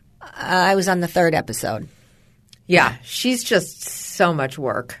 I was on the 3rd episode. Yeah, she's just so much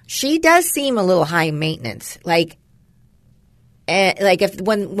work. She does seem a little high maintenance. Like if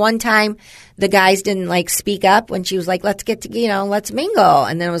when one time the guys didn't speak up when she was like, let's get to, let's mingle.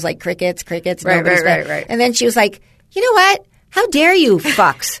 And then it was like crickets. Right. And then she was like, you know what? How dare you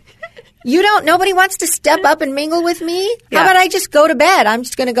fucks? Nobody wants to step up and mingle with me? Yeah. How about I just go to bed? I'm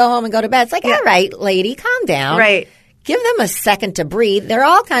just going to go home and go to bed. It's like, all right, lady, calm down. Right. Give them a second to breathe. They're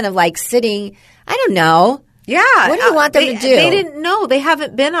all kind of sitting, I don't know. Yeah. What do you want them to do? They didn't know. They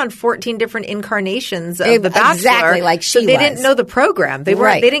haven't been on 14 different incarnations of The Bachelor. Exactly, like she was. So they didn't know the program. They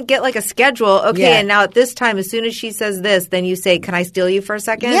weren't. They didn't get a schedule. Okay, and now at this time, as soon as she says this, then you say, can I steal you for a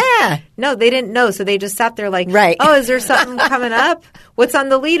second? Yeah. No, they didn't know. So they just sat there right. Oh, is there something coming up? What's on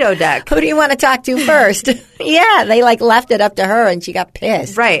the Lido deck? Who do you want to talk to first? Yeah, they left it up to her and she got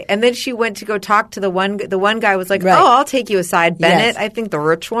pissed. Right. And then she went to go talk to the one guy was like, oh, I'll take you aside. Bennett, I think the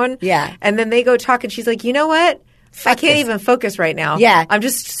rich one. Yeah. And then they go talk and she's like, you know what? I can't even focus right now. Yeah. I'm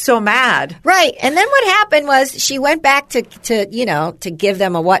just so mad. Right. And then what happened was she went back to give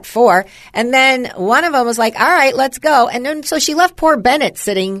them a what for. And then one of them was like, all right, let's go. And then so she left poor Bennett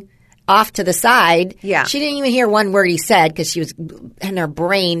sitting off to the side. Yeah. She didn't even hear one word he said because she was in her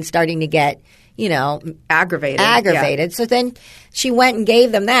brain starting to get, aggravated. Yeah. So then she went and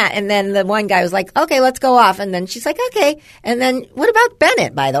gave them that. And then the one guy was like, okay, let's go off. And then she's like, okay. And then what about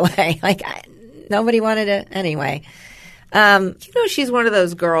Bennett, by the way? Nobody wanted it anyway. She's one of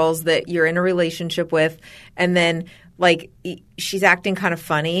those girls that you're in a relationship with and then she's acting kind of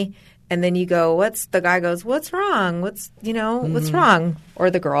funny and then you go, the guy goes, what's wrong? What's wrong? Or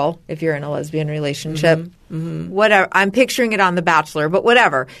the girl, if you're in a lesbian relationship, whatever. I'm picturing it on The Bachelor, but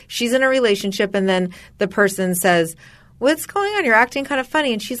whatever. She's in a relationship and then the person says, what's going on? You're acting kind of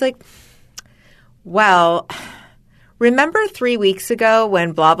funny. And she's like, well, remember 3 weeks ago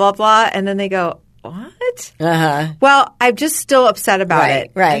when blah, blah, blah? And then they go, what? Uh-huh. Well, I'm just still upset about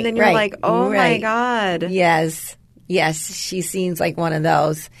it. Right. And then you're like, oh, my God. Yes. She seems like one of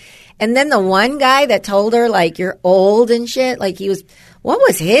those. And then the one guy that told her, you're old and shit, what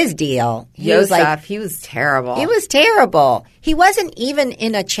was his deal? Yosef, he was terrible. He was terrible. He wasn't even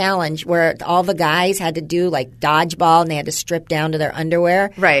in a challenge where all the guys had to do dodgeball and they had to strip down to their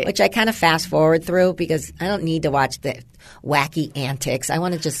underwear. Right. Which I kind of fast forward through because I don't need to watch the wacky antics. I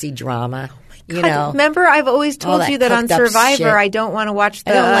want to just see drama. Remember, I've always told you that on Survivor, I don't want to watch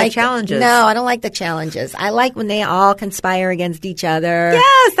the challenges. No, I don't like the challenges. I like when they all conspire against each other.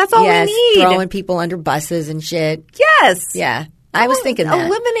 Yes, that's all we need. Throwing people under buses and shit. Yes. Yeah. I was thinking that.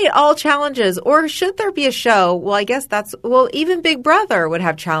 Eliminate all challenges. Or should there be a show? Well, I guess even Big Brother would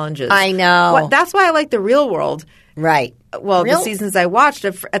have challenges. I know. That's why I like The Real World. Right. Well, the seasons I watched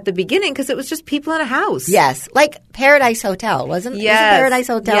at the beginning because it was just people in a house. Yes. Like Paradise Hotel, wasn't it? Yes. Paradise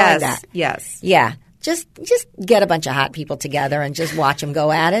Hotel like that? Yes. Yeah. Just get a bunch of hot people together and just watch them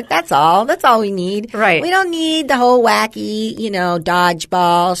go at it. That's all. That's all we need. Right. We don't need the whole wacky,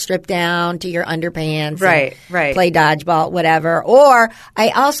 dodgeball, strip down to your underpants. Right. Play dodgeball, whatever. Or I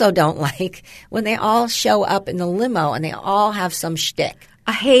also don't like when they all show up in the limo and they all have some shtick.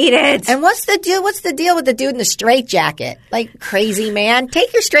 I hate it. And what's the deal? What's the deal with the dude in the straitjacket? Crazy man,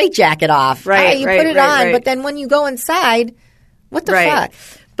 take your straitjacket off. Right. You put it on, but then when you go inside, what the fuck?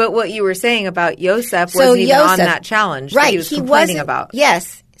 But what you were saying about Yosef wasn't even on that challenge that he was complaining about.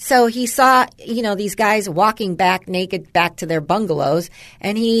 Yes. So he saw, these guys walking back naked back to their bungalows,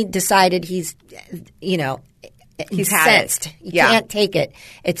 and he decided he's incensed. He can't take it.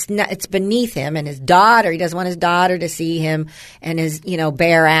 It's beneath him and his daughter. He doesn't want his daughter to see him and his,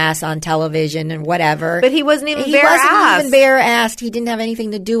 bare ass on television and whatever. But he wasn't even bare assed. He didn't have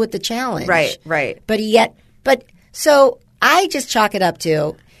anything to do with the challenge. Right. So I just chalk it up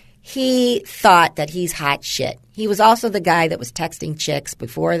to he thought that he's hot shit. He was also the guy that was texting chicks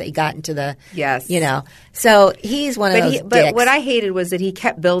before they got into the So he's one of those dicks. But what I hated was that he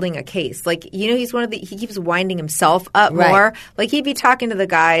kept building a case. Like, he's one of he keeps winding himself up more. Like, he'd be talking to the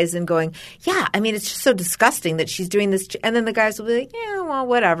guys and going, yeah, I mean, it's just so disgusting that she's doing this. And then the guys will be like, yeah, well,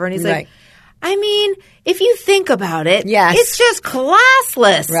 whatever. And he's like, I mean, if you think about it, it's just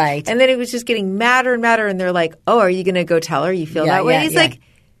classless. Right. And then it was just getting madder and madder. And they're like, oh, are you going to go tell her you feel that way? And he's like,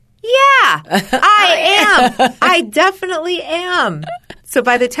 yeah, I am. I definitely am. So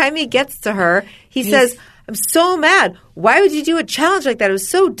by the time he gets to her, he says, I'm so mad. Why would you do a challenge like that? It was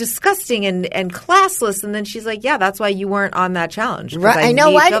so disgusting and classless. And then she's like, yeah, that's why you weren't on that challenge. Right. I know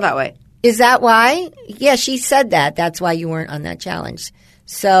why. Feel that way. Is that why? Yeah, she said that. That's why you weren't on that challenge.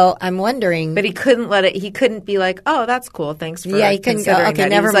 So I'm wondering. But he couldn't let it. He couldn't be like, oh, that's cool. Thanks for he couldn't go, okay, that.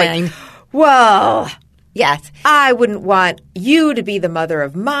 Never mind. Like, well, yes. I wouldn't want you to be the mother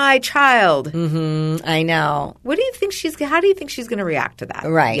of my child. Mm-hmm. I know. How do you think she's going to react to that?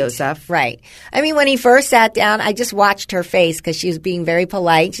 Right. Yosef? Right. I mean, when he first sat down, I just watched her face because she was being very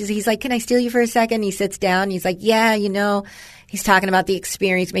polite. He's like, can I steal you for a second? He sits down. He's like, yeah, he's talking about the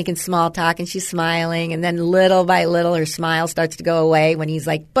experience, making small talk, and she's smiling. And then little by little, her smile starts to go away when he's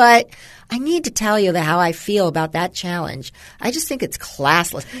like, but I need to tell you how I feel about that challenge. I just think it's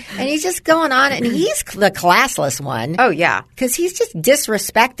classless. And he's just going on, and he's the classless one. Oh, yeah. Because he's just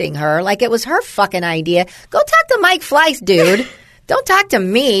disrespecting her like it was her fucking idea. Go talk to Mike Fleiss, dude. Don't talk to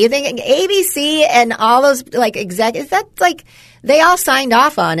me. You think ABC and all those executives, that's like they all signed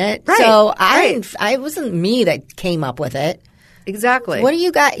off on it. Right. So I wasn't me that came up with it. Exactly. What do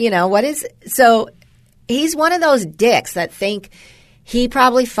you got? So he's one of those dicks that think he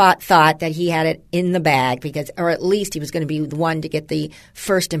probably thought that he had it in the bag or at least he was going to be the one to get the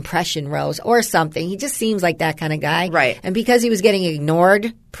first impression rose or something. He just seems like that kind of guy. Right. And because he was getting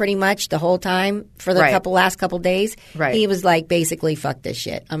ignored pretty much the whole time for the last couple days, he was like, basically, fuck this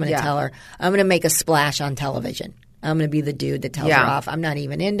shit. I'm going to tell her. I'm going to make a splash on television. I'm going to be the dude that tells her off. I'm not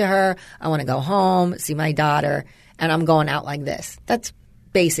even into her. I want to go home, see my daughter. And I'm going out like this. That's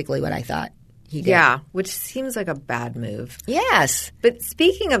basically what I thought he did. Yeah, which seems like a bad move. Yes. But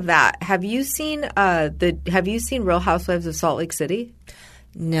speaking of that, have you seen Real Housewives of Salt Lake City?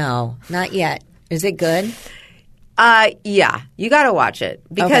 No, not yet. Is it good? Yeah, you got to watch it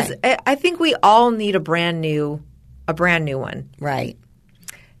because I think we all need a brand new one. Right.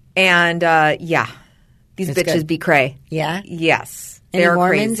 And these bitches good. be cray. Yeah. Yes. Any They're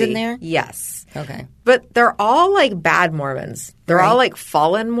Mormons crazy. in there? Yes. Okay. But they're all like bad Mormons. They're all like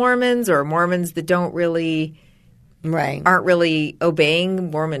fallen Mormons or Mormons that aren't really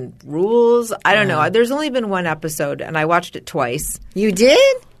obeying Mormon rules. I don't know. There's only been one episode and I watched it twice. You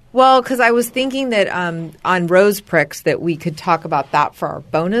did? Well, because I was thinking that on Rose Pricks that we could talk about that for our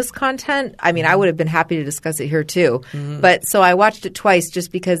bonus content. I mean, I would have been happy to discuss it here too. Mm-hmm. But so I watched it twice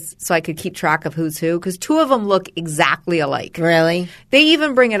just so I could keep track of who's who because two of them look exactly alike. Really? They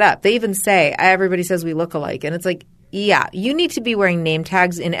even bring it up. They even say, everybody says we look alike. And it's like, yeah, you need to be wearing name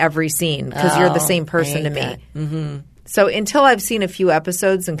tags in every scene because you're the same person to me. Mm-hmm. So until I've seen a few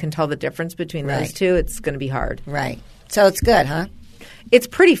episodes and can tell the difference between those two, it's going to be hard. Right. So it's good, huh? It's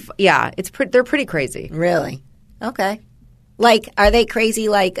pretty they're pretty crazy. Really? Okay. Like, are they crazy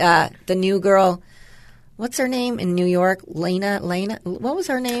like the new girl, what's her name in New York? Lena? What was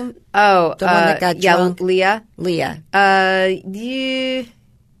her name? Oh. The one that got drunk? Leah. I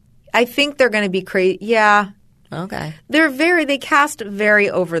think they're going to be crazy. Yeah. Okay. They cast very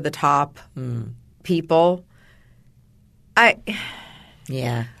over the top people. I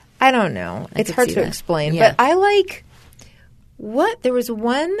don't know. It's hard to explain. Yeah. But I like... What? There was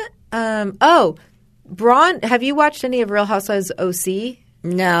one Braun. Have you watched any of Real Housewives OC?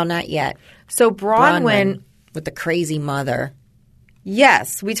 No, not yet. So Bronwyn with the crazy mother.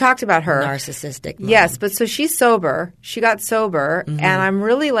 Yes, we talked about her. Narcissistic mom. Yes, but so she's sober. She got sober, and I'm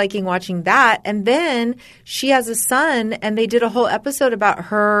really liking watching that. And then she has a son, and they did a whole episode about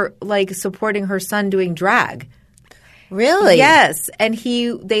her like supporting her son doing drag. Really? Yes. And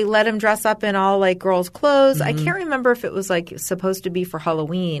they let him dress up in all like girls' clothes. I can't remember if it was like supposed to be for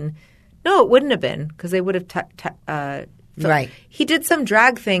Halloween. No, it wouldn't have been because they would have right. He did some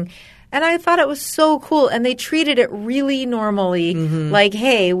drag thing. And I thought it was so cool. And they treated it really normally, like,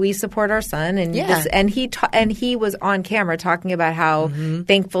 hey, we support our son. And and he was on camera talking about how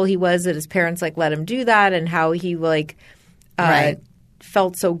thankful he was that his parents like let him do that and how he like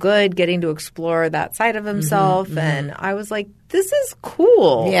felt so good getting to explore that side of himself. And I was like, this is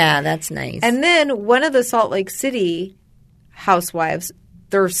cool. Yeah, that's nice. And then one of the Salt Lake City housewives,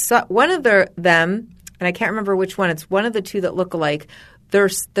 there's one of them, and I can't remember which one. It's one of the two that look alike.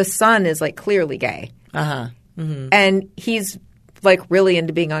 the son is like clearly gay. And he's like really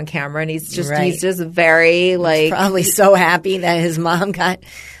into being on camera, and he's just very like he's probably so happy that his mom got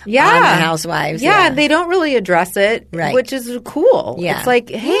on the Housewives. Yeah, they don't really address it, which is cool. Yeah. It's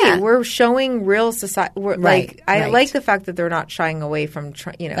like, hey, we're showing real society. Like, I like the fact that they're not shying away from,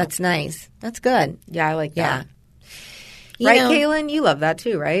 That's nice. That's good. Yeah, I like that. Yeah. Right, Kaylin? You love that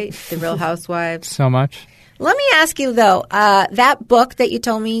too, right? The Real Housewives. So much. Let me ask you, though, that book that you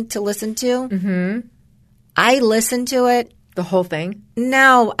told me to listen to, I listened to it. The whole thing?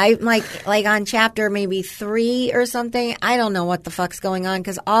 No, I'm like on chapter maybe 3 or something. I don't know what the fuck's going on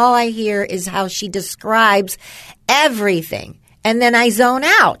because all I hear is how she describes everything. And then I zone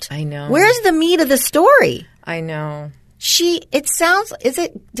out. I know. Where's the meat of the story? I know.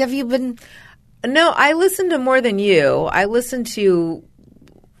 Have you been... No, I listened to more than you. I listened to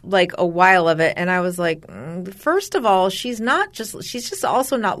like a while of it, and I was like, first of all, she's just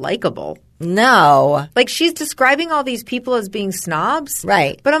also not likable. No. Like, she's describing all these people as being snobs.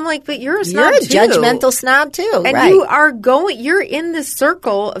 Right. But I'm like, but you're a snob too. You're a judgmental snob too. And you're in this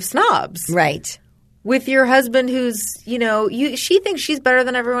circle of snobs. Right. With your husband who's, she thinks she's better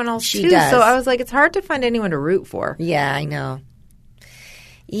than everyone else she too. Does. So I was like, it's hard to find anyone to root for. Yeah, I know.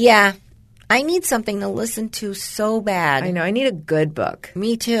 Yeah. I need something to listen to so bad. I know. I need a good book.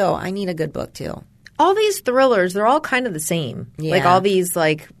 Me too. I need a good book too. All these thrillers, they're all kind of the same. Yeah. Like all these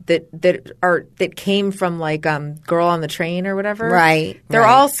like that came from like Girl on the Train or whatever. Right. They're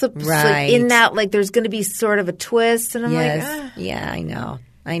all like, in that like there's going to be sort of a twist, and I'm like, yeah, I know.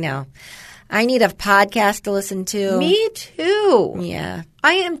 I need a podcast to listen to. Me too. Yeah.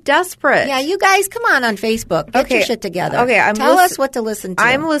 I am desperate. Yeah, you guys, come on Facebook. Get your shit together. Okay, Tell us what to listen to.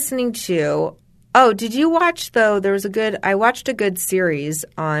 I'm listening to. Oh, did you watch though? I watched a good series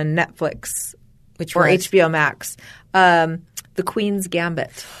on Netflix, or HBO Max, The Queen's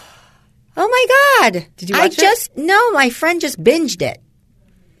Gambit. Oh my God! Did you watch it? No, my friend just binged it,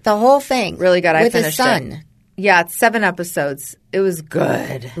 the whole thing. Really good. I with finished his son. It. Yeah, it's 7 episodes. It was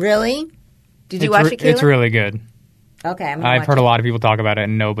good. Really? Did you watch it, Kayla? It's really good. Okay, I've heard a lot of people talk about it,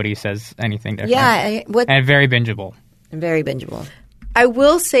 and nobody says anything different. Yeah, and very bingeable. Very bingeable. I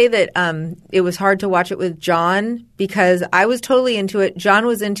will say that it was hard to watch it with John because I was totally into it. John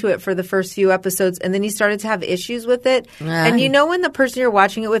was into it for the first few episodes, and then he started to have issues with it. And when the person you're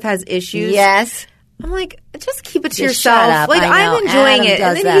watching it with has issues? Yes. I'm like, just keep it to Just yourself. shut up. Like, I'm enjoying it.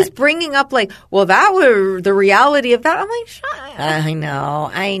 And then he's bringing up, like, well, that were the reality of that. I'm like, shut up. I know.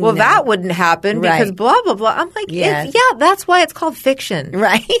 Well, that wouldn't happen because blah, blah, blah. I'm like, yeah, that's why it's called fiction.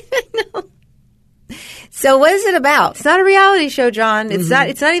 Right. I know. So what is it about? It's not a reality show, John. It's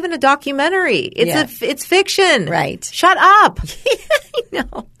not even a documentary. It's fiction. Right. Shut up. I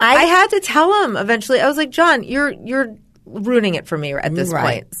know. I had to tell him eventually. I was like, John, you're ruining it for me at this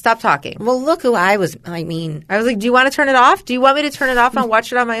point. Stop talking. Well, look who I was like, do you want to turn it off? Do you want me to turn it off and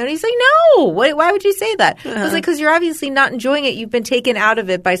watch it on my own? He's like, no. Why would you say that? I was like, because you're obviously not enjoying it. You've been taken out of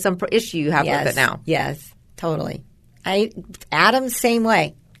it by some issue you have with it now. Yes, totally. Adam's same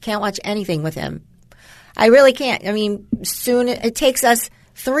way. Can't watch anything with him. I really can't. I mean, soon it takes us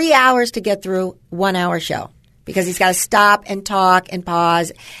 3 hours to get through 1 hour show because he's got to stop and talk and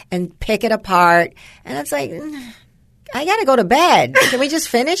pause and pick it apart. And it's like, I got to go to bed. Can we just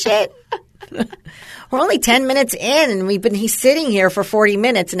finish it? We're only 10 minutes in, and he's sitting here for 40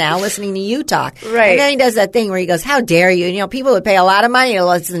 minutes now listening to you talk. Right. And then he does that thing where he goes, how dare you? People would pay a lot of money to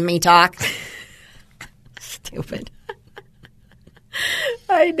listen to me talk. Stupid.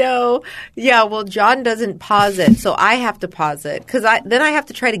 I know. Yeah, well, John doesn't pause it, so I have to pause it because then I have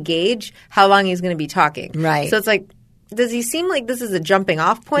to try to gauge how long he's going to be talking. Right. So it's like, does he seem like this is a jumping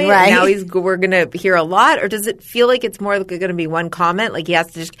off point? Right. And now we're going to hear a lot, or does it feel like it's more like going to be one comment? Like he has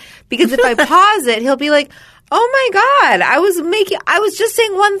to just because if I pause it, he'll be like, "Oh my God, I was just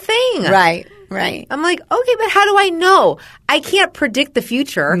saying one thing." Right. Right. I'm like, okay, but how do I know? I can't predict the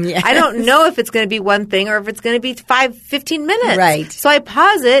future. Yes. I don't know if it's going to be one thing or if it's going to be 15 minutes. Right. So I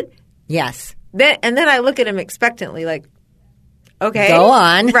pause it. Yes. And then I look at him expectantly like, okay. Go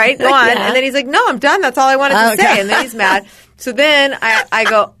on. Right, go on. Yeah. And then he's like, no, I'm done. That's all I wanted to say. And then he's mad. So then I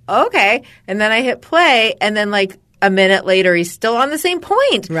go, okay. And then I hit play. And then like a minute later, he's still on the same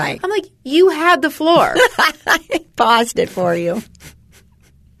point. Right. I'm like, you had the floor. I paused it for you.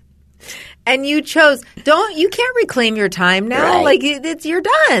 And you chose. You can't reclaim your time now. Right. Like you're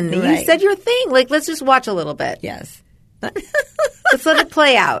done. Right. You said your thing. Like let's just watch a little bit. Yes. Let's let it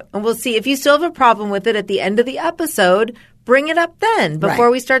play out, and we'll see if you still have a problem with it at the end of the episode. Bring it up then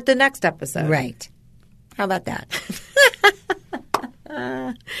before we start the next episode. Right. How about that?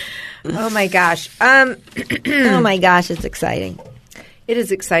 Oh my gosh. Oh my gosh, it's exciting. It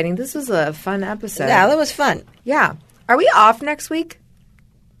is exciting. This was a fun episode. Yeah, that was fun. Yeah. Are we off next week?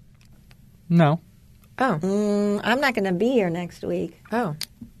 No. Oh. I'm not going to be here next week. Oh.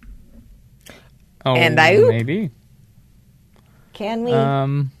 Oh, and I maybe. Can we?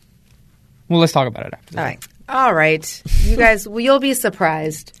 Well, let's talk about it after. All right. All right. You guys, you'll be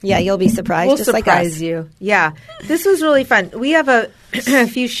surprised. Yeah, you'll be surprised. We'll just surprise like us. you. Yeah. This was really fun. We have a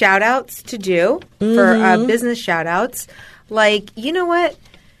few shout-outs to do for business shout-outs. Like, you know what?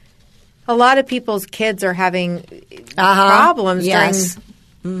 A lot of people's kids are having problems during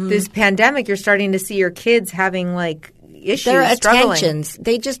this pandemic. You're starting to see your kids having, like, issues, Their struggling. attentions.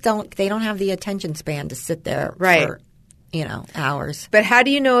 They just don't have the attention span to sit there for, hours. But how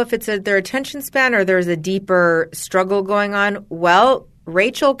do you know if it's their attention span or there's a deeper struggle going on? Well,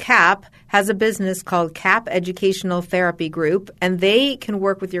 Rachel Kapp has a business called Kapp Educational Therapy Group, and they can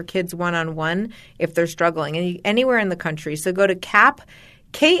work with your kids one-on-one if they're struggling anywhere in the country. So go to KAPP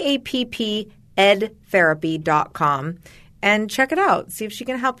edtherapy.com and check it out. See if she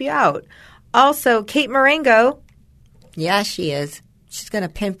can help you out. Also, Kate Marengo. Yeah, she is. She's going to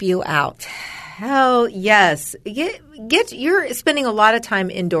pimp you out. Hell yes. You're spending a lot of time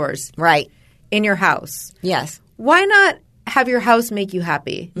indoors. Right. In your house. Yes. Why not have your house make you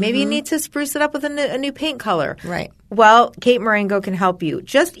happy? Maybe you need to spruce it up with a new paint color. Right. Well, Kate Marengo can help you.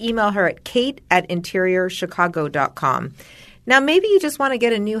 Just email her at kate@interiorchicago.com. Now, maybe you just want to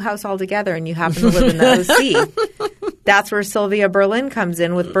get a new house altogether and you happen to live in the OC. That's where Sylvia Berlin comes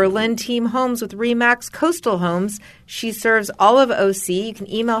in with Berlin Team Homes with RE/MAX Coastal Homes. She serves all of OC. You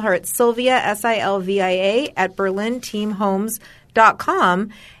can email her at Sylvia, SILVIA, at berlinteamhomes.com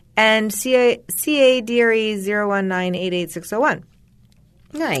and CA Deary 01988-601.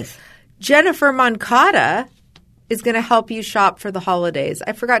 Nice. Jennifer Moncada is going to help you shop for the holidays.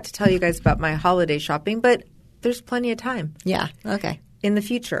 I forgot to tell you guys about my holiday shopping, but there's plenty of time. Yeah. Okay. In the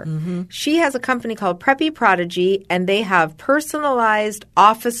future. She has a company called Preppy Prodigy, and they have personalized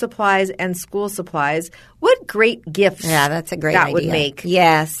office supplies and school supplies. What great gifts that's a great that idea. would make.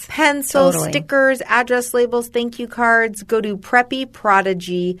 Yes. Pencils, Totally. stickers, address labels, thank you cards. Go to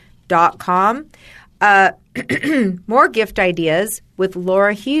preppyprodigy.com. More gift ideas with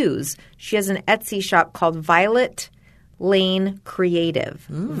Laura Hughes. She has an Etsy shop called Violet Lane Creative.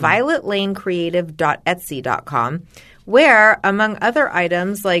 VioletLaneCreative.etsy.com, where, among other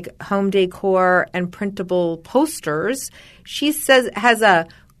items like home decor and printable posters, she says has a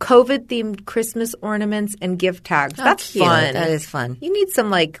COVID-themed Christmas ornaments and gift tags. That's cute. fun. That is fun. You need some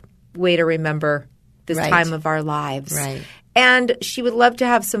way to remember this time of our lives. Right. And she would love to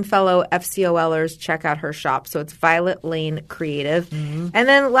have some fellow FCOLers check out her shop. So it's Violet Lane Creative. And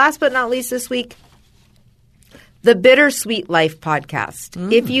then last but not least this week, the Bittersweet Life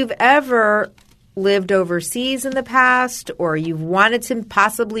podcast. If you've ever lived overseas in the past or you've wanted to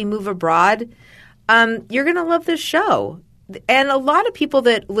possibly move abroad, you're going to love this show. And a lot of people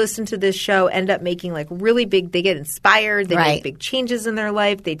that listen to this show end up making really big – they get inspired. They make big changes in their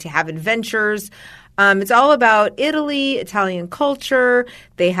life. They have adventures. It's all about Italy, Italian culture.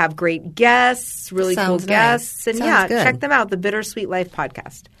 They have great guests, really cool guests. And check them out, the Bittersweet Life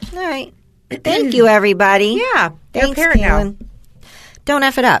podcast. All right. Thank you, everybody. Yeah. Thanks, you're a parent now. Don't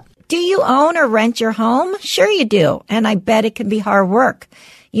F it up. Do you own or rent your home? Sure you do. And I bet it can be hard work.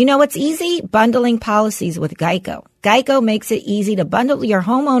 You know what's easy? Bundling policies with Geico. Geico makes it easy to bundle your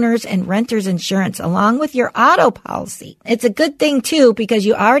homeowners and renters insurance along with your auto policy. It's a good thing, too, because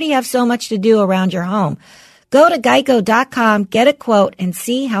you already have so much to do around your home. Go to geico.com, get a quote, and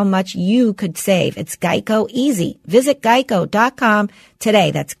see how much you could save. It's Geico easy. Visit geico.com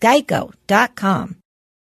today. That's geico.com.